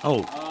Sphinx.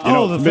 Oh,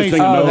 the Sphinx.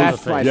 Oh,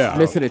 that's why it's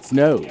missing its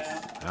nose.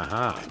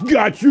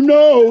 Got your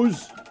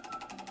nose.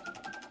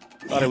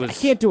 I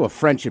can't do a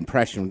French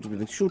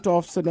impression. Shoot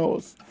off the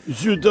nose.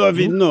 Shoot off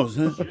his nose,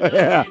 huh?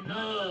 Yeah.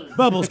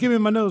 Bubbles, give me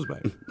my nose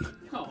back.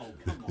 Oh,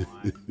 come on.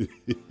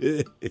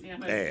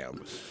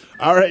 Damn.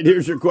 All right,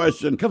 here's your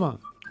question. Come on.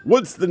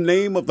 What's the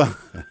name of the...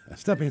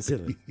 Stop being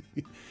silly.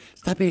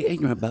 Stop being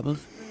ignorant,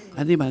 Bubbles.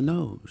 I need my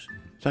nose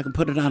so I can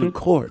put it on in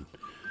court.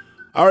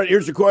 All right,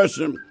 here's your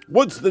question.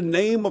 What's the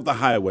name of the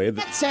highway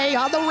that... Let's say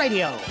on the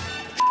radio.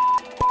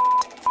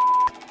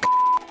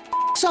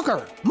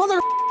 Sucker, mother,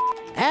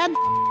 and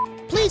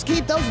please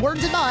keep those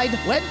words in mind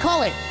when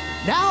calling.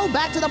 Now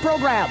back to the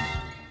program.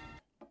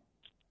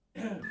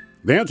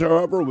 The answer,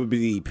 however, would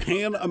be the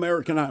Pan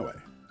American Highway.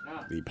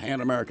 The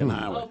Pan American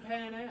Highway.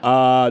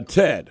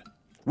 Ted.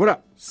 What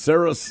up?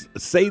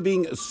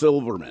 Saving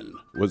Silverman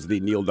was the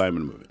Neil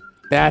Diamond movie.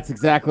 That's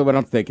exactly what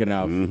I'm thinking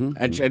of.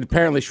 And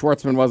apparently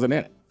Schwartzman wasn't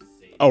in it.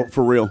 Oh,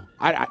 for real?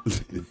 I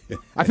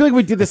feel like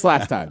we did this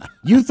last time.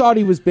 You thought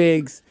he was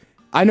Biggs.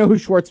 I know who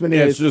Schwartzman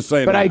is, just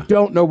saying but that. I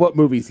don't know what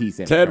movies he's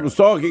in. Ted was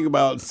talking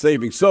about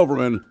Saving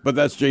Silverman, but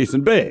that's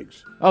Jason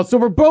Biggs. Oh, so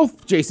we're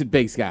both Jason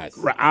Biggs guys.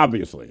 Right,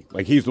 obviously.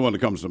 Like, he's the one that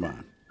comes to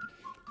mind.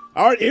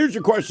 All right, here's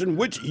your question.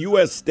 Which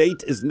U.S.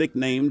 state is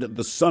nicknamed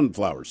the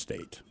Sunflower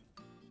State?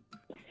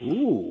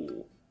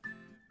 Ooh.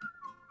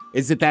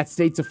 Is it that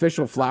state's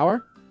official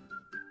flower?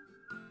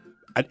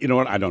 You know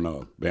what? I don't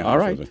know. All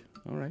right.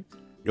 All right.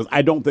 Because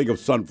I don't think of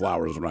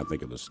sunflowers when I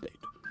think of the state.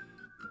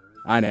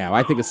 I know.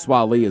 I think of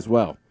Swali as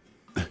well.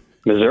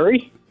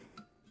 Missouri?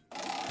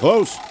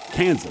 Close.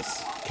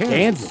 Kansas.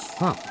 Kansas.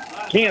 Huh.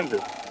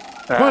 Kansas.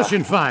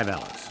 Question 5,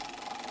 Alex.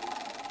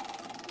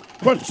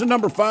 Question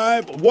number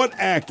 5. What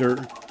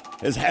actor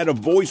has had a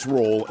voice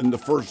role in the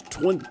first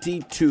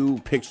 22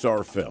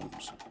 Pixar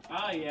films?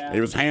 Oh, yeah. It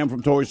was Ham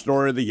from Toy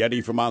Story, the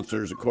Yeti from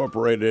Monsters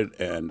Incorporated,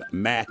 and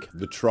Mac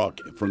the truck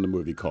from the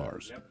movie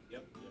Cars.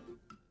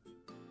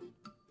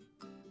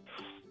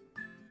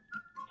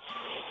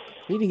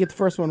 He didn't get the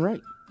first one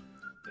right.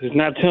 It's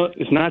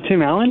not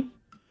Tim Allen?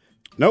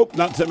 Nope,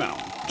 not Tim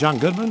Allen. John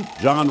Goodman?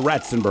 John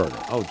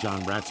Ratzenberger. Oh,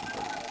 John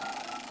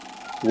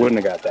Ratzenberger.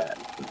 Wouldn't have got that.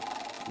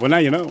 Well, now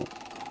you know.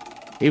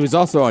 He was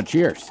also on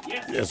Cheers.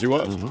 Yes, he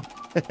was.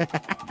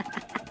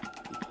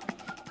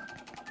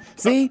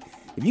 See,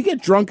 if you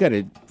get drunk at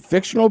a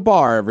fictional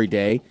bar every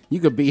day, you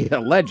could be a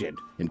legend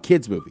in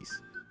kids'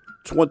 movies.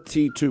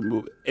 22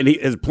 movies. And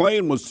his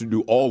plan was to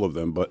do all of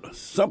them, but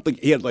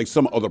he had like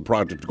some other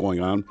project going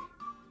on.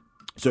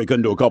 So he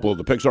couldn't do a couple of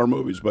the Pixar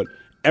movies, but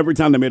every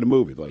time they made a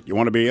movie, like, you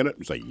want to be in it?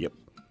 It's like, yep.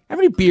 How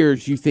many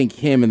beers do you think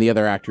him and the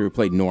other actor who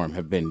played Norm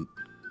have been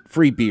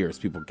free beers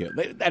people get?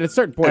 At a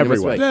certain point,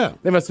 Everywhere.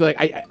 they must be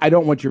like, I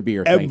don't want your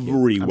beer. Thank you.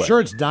 Everywhere. I'm sure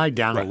it's died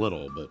down a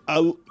little, but...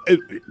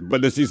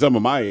 But to see some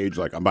of my age,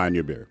 like, I'm buying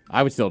you a beer.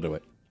 I would still do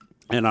it.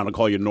 And I'm going to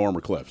call you Norm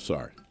or Cliff.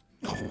 Sorry.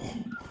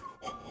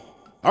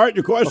 All right,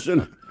 your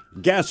question.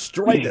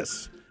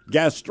 Gastritis.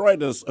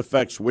 Gastritis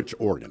affects which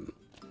organ?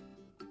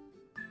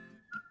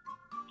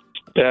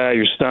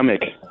 Your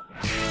stomach.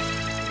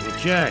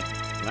 Okay.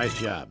 Nice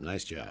job.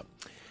 Nice job.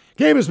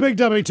 Game is Big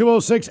W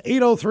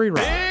 206-803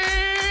 round.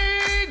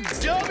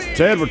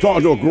 Ted, we're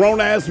talking to a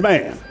grown-ass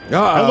man.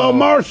 Hello,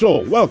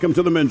 Marshall. Welcome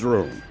to the men's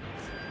room.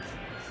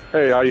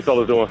 Hey, how you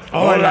fellas doing?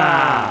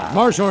 Hola.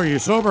 Marshall, are you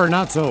sober or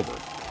not sober?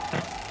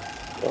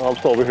 I'm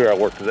sober here at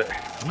work today.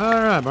 All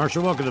right,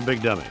 Marshall, welcome to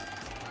Big Dummy.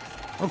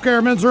 Okay,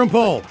 our men's room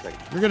poll.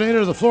 You're going to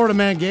enter the Florida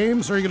Man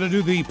games, or you're going to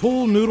do the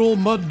pool noodle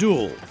mud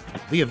duel,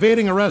 the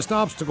evading arrest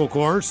obstacle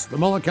course, the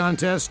mullet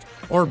contest,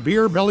 or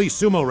beer belly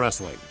sumo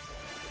wrestling.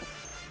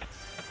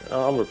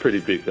 I'm a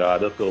pretty big guy.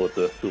 Let's go with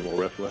the sumo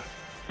wrestler.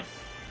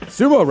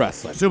 Sumo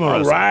wrestling. Sumo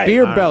wrestling. Right.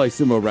 Beer belly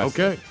sumo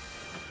wrestling.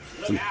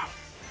 Okay.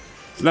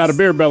 It's not a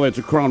beer belly, it's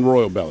a Crown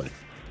Royal belly.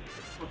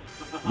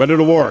 But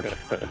it'll work.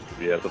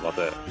 Yeah, it's about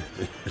that.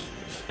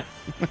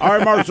 All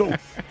right, Marshall,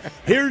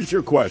 here's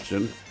your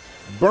question.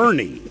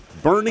 Bernie.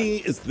 Bernie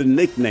is the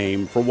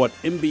nickname for what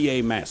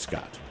NBA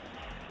mascot?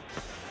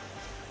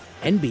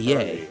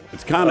 NBA?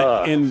 It's kind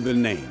of in the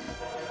name.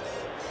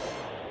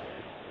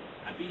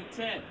 I beat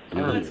 10.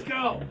 Let's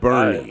go.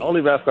 Bernie.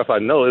 Only mascot I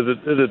know. Is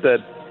it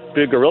that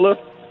big gorilla?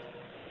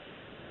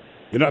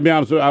 You know, to be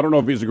honest with you, I don't know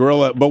if he's a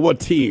gorilla, but what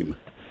team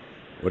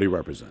would he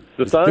represent?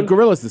 The Suns? The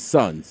Gorilla's the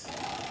Suns.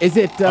 Is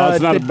it it's not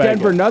the a bad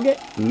Denver guess. Nugget?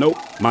 Nope.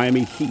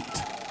 Miami Heat.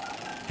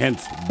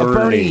 Hence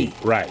Bernie. Bernie.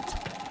 Right.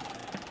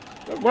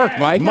 Good work,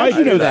 Mike. Mike How'd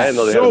you know is that? didn't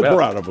know they had a so mascot.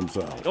 proud of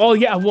himself. Oh,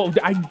 yeah. Well,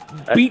 I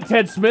beat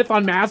Ted Smith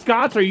on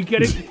mascots. Are you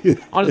kidding?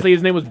 Honestly,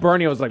 his name was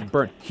Bernie. I was like,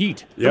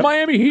 Heat. The Yep.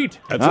 Miami Heat.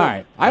 That's All it.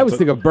 right. I always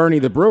think of Bernie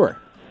the Brewer.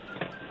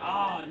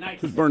 Oh, nice.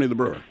 Who's Bernie the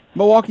Brewer?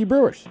 Milwaukee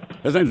Brewers.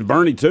 His name's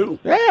Bernie, too?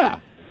 Yeah.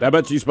 I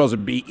bet you spells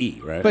it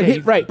B-E, right?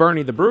 But right.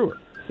 Bernie the Brewer.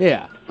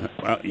 Yeah.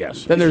 Well,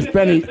 yes. Then there's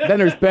Benny. Then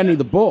there's Benny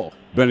the Bull.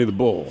 Benny the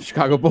Bull.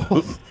 Chicago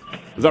Bulls.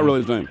 Is that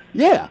really his name?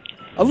 Yeah.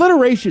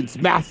 Alliteration's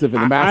massive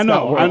in the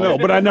mascot world. I know,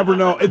 but I never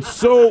know. It's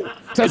so...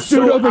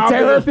 Testudo the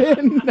obvious.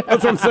 Terrapin.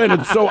 That's what I'm saying.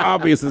 It's so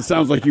obvious. It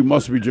sounds like you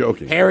must be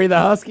joking. Harry the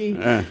Husky.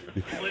 Eh.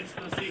 Blitz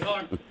the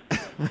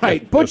Seahawk.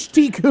 Right. Butch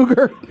T.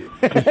 Cougar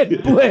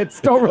and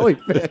Blitz don't really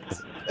fit.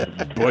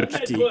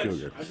 Butch T.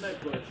 Cougar.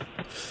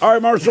 All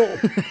right, Marshall.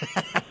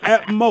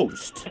 At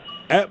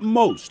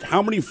most,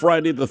 how many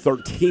Friday the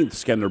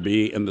 13th can there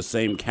be in the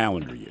same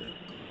calendar year?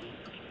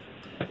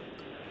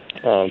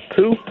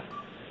 2.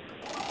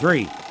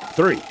 3.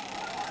 3.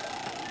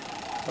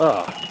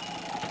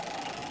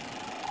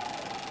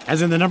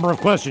 As in the number of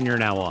question you're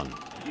now on.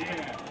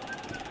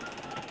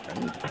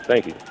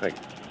 Thank you.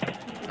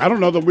 I don't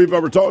know that we've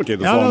ever talked to you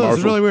this long, No, this is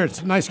Marshall. really weird.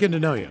 It's nice getting to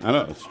know you. I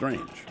know, it's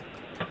strange.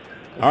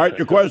 All right,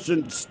 your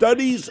question.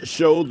 Studies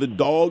show the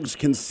dogs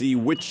can see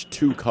which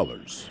 2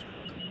 colors?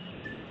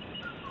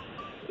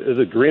 Is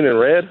it green and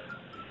red?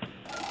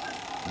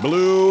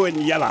 Blue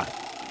and yellow.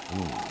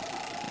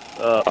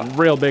 I'm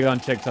real big on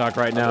TikTok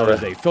right now.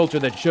 There's a filter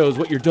that shows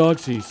what your dog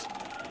sees.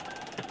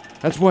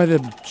 That's why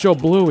the show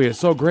Bluey is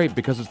so great,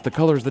 because it's the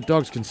colors that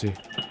dogs can see.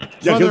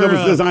 Yeah, because it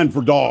was designed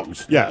for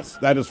dogs. Yes,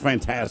 that is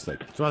fantastic.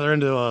 That's why they're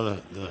into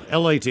the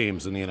LA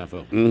teams in the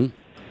NFL.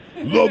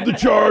 Mm-hmm. Love the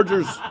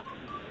Chargers.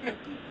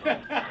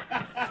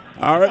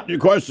 All right, your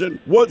question.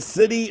 What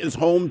city is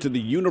home to the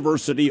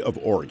University of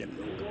Oregon?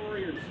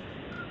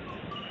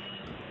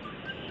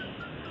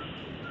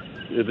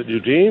 Is it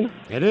Eugene?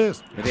 It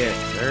is. It is.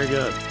 Very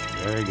good.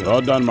 Very good.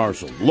 Well done,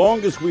 Marshall.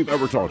 Longest we've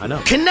ever talked. I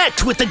know.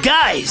 Connect with the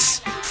guys.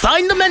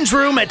 Find the men's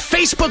room at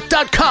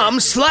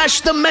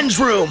facebook.com/the men's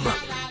room.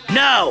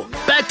 Now,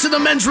 back to the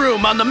men's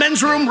room on the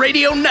Men's Room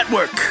Radio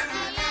Network.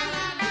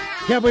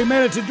 Have we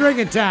made it to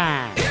drinking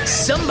time?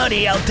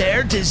 Somebody out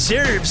there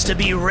deserves to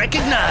be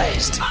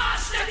recognized.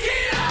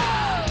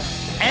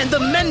 And the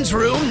men's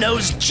room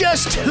knows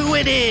just who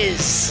it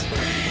is.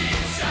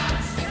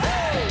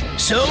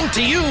 So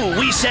to you,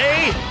 we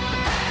say,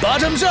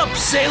 bottoms up,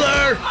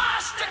 sailor.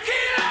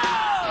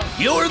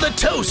 You're the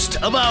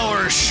toast of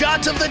our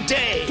shot of the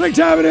day. Drink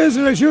time it is,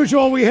 and as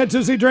usual, we head to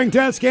the drink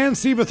desk and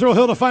Steve a Thrill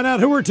Hill to find out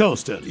who we're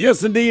toasted.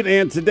 Yes, indeed.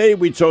 And today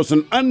we chose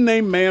an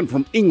unnamed man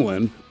from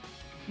England,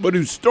 but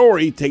whose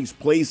story takes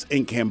place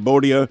in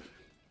Cambodia.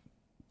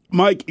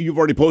 Mike, you've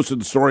already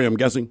posted the story, I'm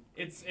guessing?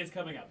 It's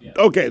coming up, yeah.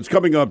 Okay, it's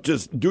coming up.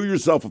 Just do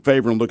yourself a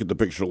favor and look at the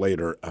picture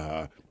later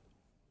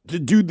to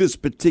do this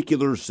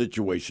particular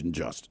situation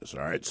justice,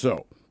 all right?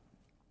 So,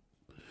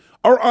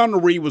 our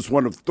honoree was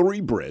one of 3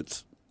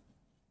 Brits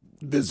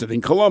visiting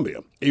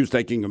Colombia. He was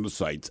taking them to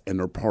sights and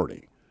they're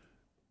partying.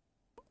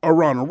 Our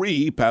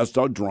honoree passed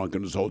out drunk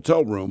in his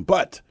hotel room,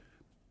 but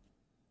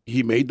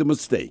he made the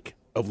mistake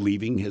of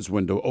leaving his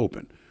window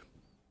open.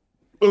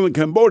 Well, in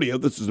Cambodia,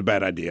 this is a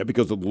bad idea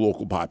because of the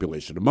local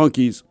population of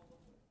monkeys,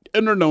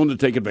 and they're known to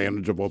take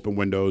advantage of open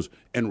windows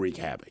and wreak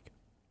havoc.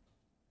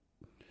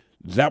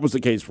 That was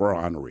the case for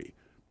our honoree.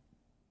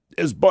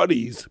 His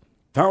buddies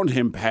found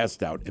him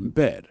passed out in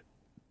bed,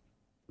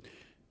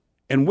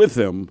 and with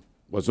him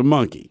was a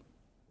monkey.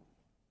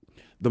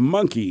 The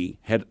monkey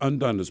had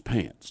undone his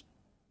pants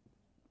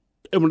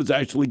and was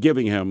actually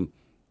giving him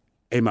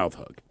a mouth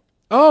hug.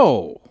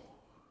 Oh.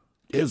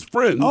 His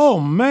friends. Oh,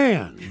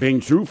 man. Being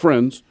true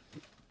friends,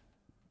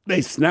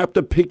 they snapped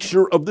a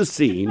picture of the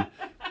scene,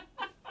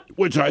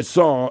 which I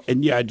saw,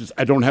 and yeah,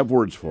 I don't have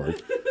words for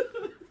it.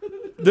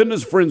 Then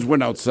his friends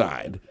went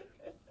outside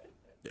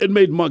and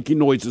made monkey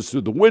noises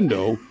through the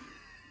window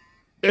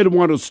and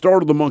wanted to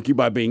startle the monkey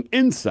by being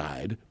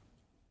inside,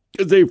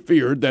 because they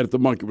feared that if the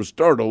monkey was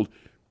startled,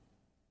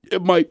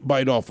 it might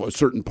bite off a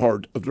certain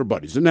part of their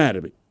buddy's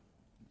anatomy.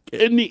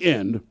 In the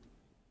end,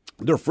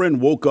 their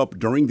friend woke up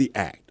during the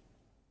act,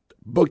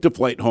 booked a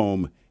flight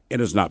home,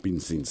 and has not been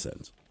seen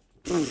since.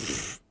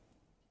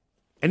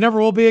 And never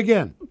will be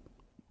again.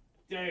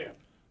 Damn.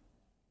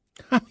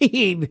 I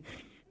mean,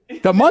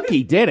 the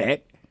monkey did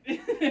it.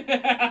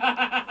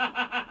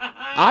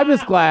 I'm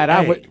just glad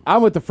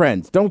I'm with the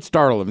friends. Don't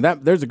startle him.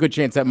 There's a good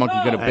chance that monkey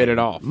could have bit it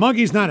off.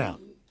 Monkey's not out.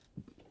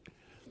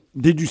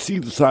 Did you see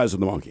the size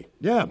of the monkey?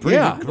 Yeah,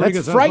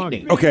 that's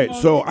frightening. Okay,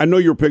 so I know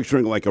you're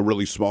picturing like a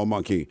really small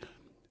monkey.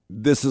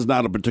 This is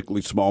not a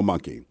particularly small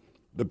monkey.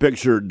 The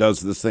picture does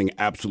this thing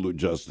absolute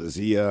justice.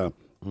 He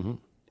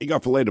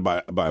got filleted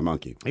by a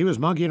monkey. He was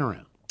monkeying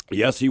around.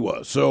 Yes, he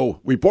was. So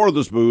we pour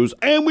this booze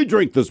and we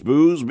drink this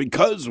booze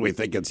because we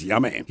think it's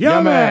yummy.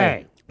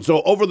 Yummy!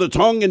 So over the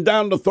tongue and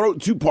down the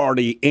throat to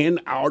party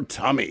in our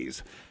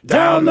tummies.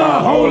 Down the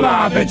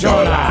hola,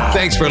 bichola!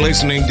 Thanks for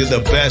listening to the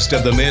Best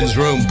of the Men's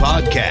Room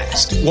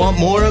podcast. Want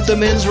more of the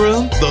Men's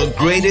Room? The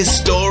greatest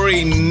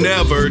story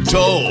never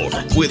told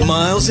with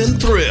Miles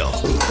and Thrill.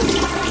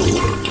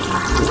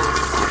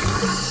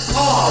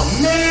 Oh,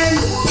 man!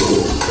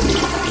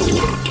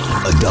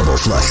 A Double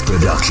Flush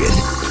production.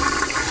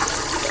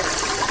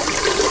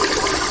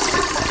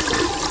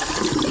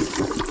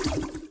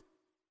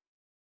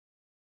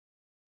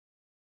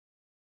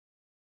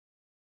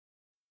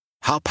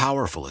 How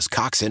powerful is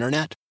Cox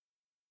Internet?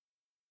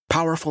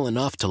 Powerful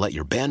enough to let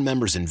your band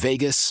members in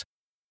Vegas,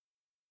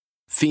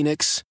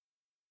 Phoenix,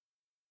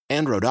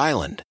 and Rhode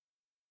Island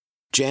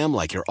jam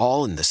like you're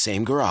all in the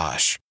same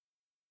garage.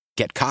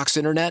 Get Cox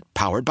Internet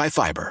powered by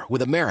fiber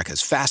with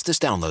America's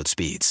fastest download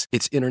speeds.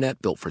 It's internet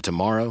built for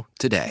tomorrow,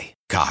 today.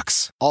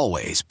 Cox,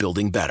 always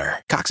building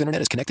better. Cox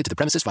Internet is connected to the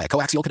premises via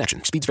coaxial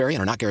connection. Speeds vary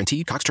and are not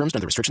guaranteed. Cox terms and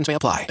other restrictions may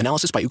apply.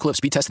 Analysis by Ookla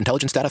Speed Test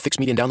Intelligence Data. Fixed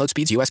median download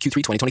speeds. US Q3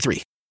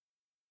 2023.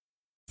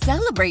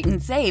 Celebrate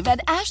and save at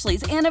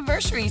Ashley's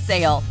Anniversary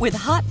Sale. With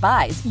Hot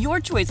Buys, your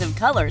choice of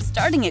colors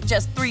starting at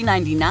just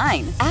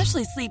 $3.99.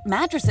 Ashley Sleep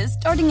mattresses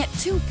starting at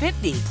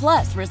 $2.50.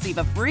 Plus, receive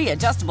a free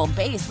adjustable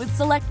base with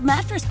select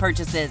mattress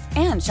purchases.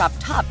 And shop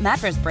top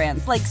mattress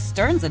brands like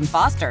Stearns &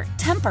 Foster,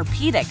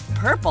 Tempur-Pedic,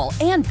 Purple,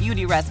 and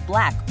Beautyrest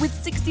Black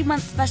with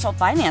 60-month special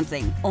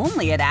financing.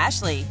 Only at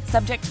Ashley.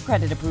 Subject to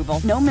credit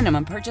approval. No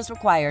minimum purchase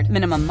required.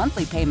 Minimum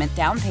monthly payment,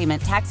 down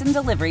payment, tax, and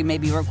delivery may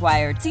be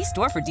required. See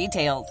store for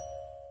details.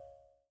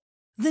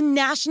 The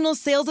national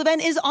sales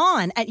event is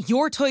on at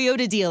your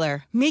Toyota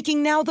dealer,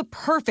 making now the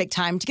perfect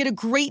time to get a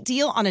great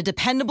deal on a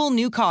dependable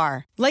new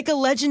car. Like a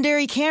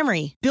legendary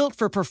Camry, built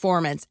for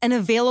performance and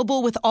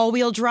available with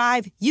all-wheel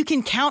drive, you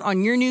can count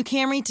on your new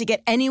Camry to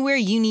get anywhere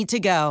you need to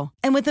go.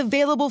 And with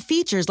available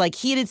features like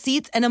heated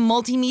seats and a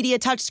multimedia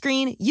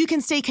touchscreen, you can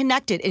stay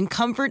connected in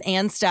comfort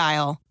and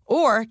style.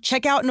 Or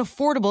check out an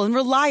affordable and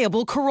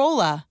reliable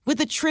Corolla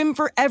with a trim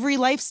for every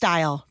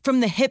lifestyle,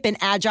 from the hip and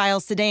agile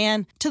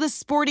sedan to the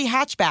sporty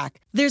hatchback.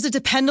 There's a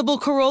dependable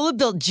Corolla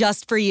built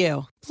just for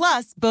you.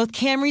 Plus, both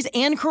Camrys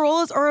and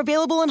Corollas are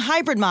available in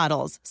hybrid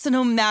models, so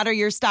no matter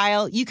your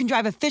style, you can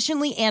drive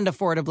efficiently and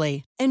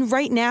affordably. And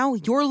right now,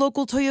 your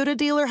local Toyota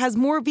dealer has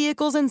more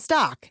vehicles in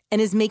stock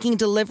and is making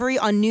delivery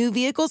on new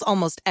vehicles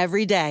almost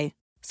every day.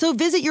 So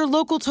visit your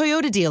local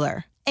Toyota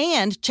dealer.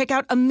 And check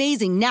out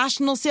amazing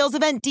national sales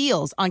event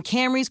deals on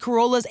Camrys,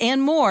 Corollas,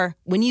 and more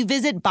when you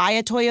visit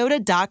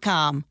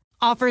buyatoyota.com.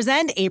 Offers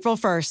end April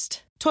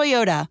 1st.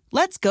 Toyota,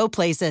 let's go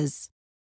places.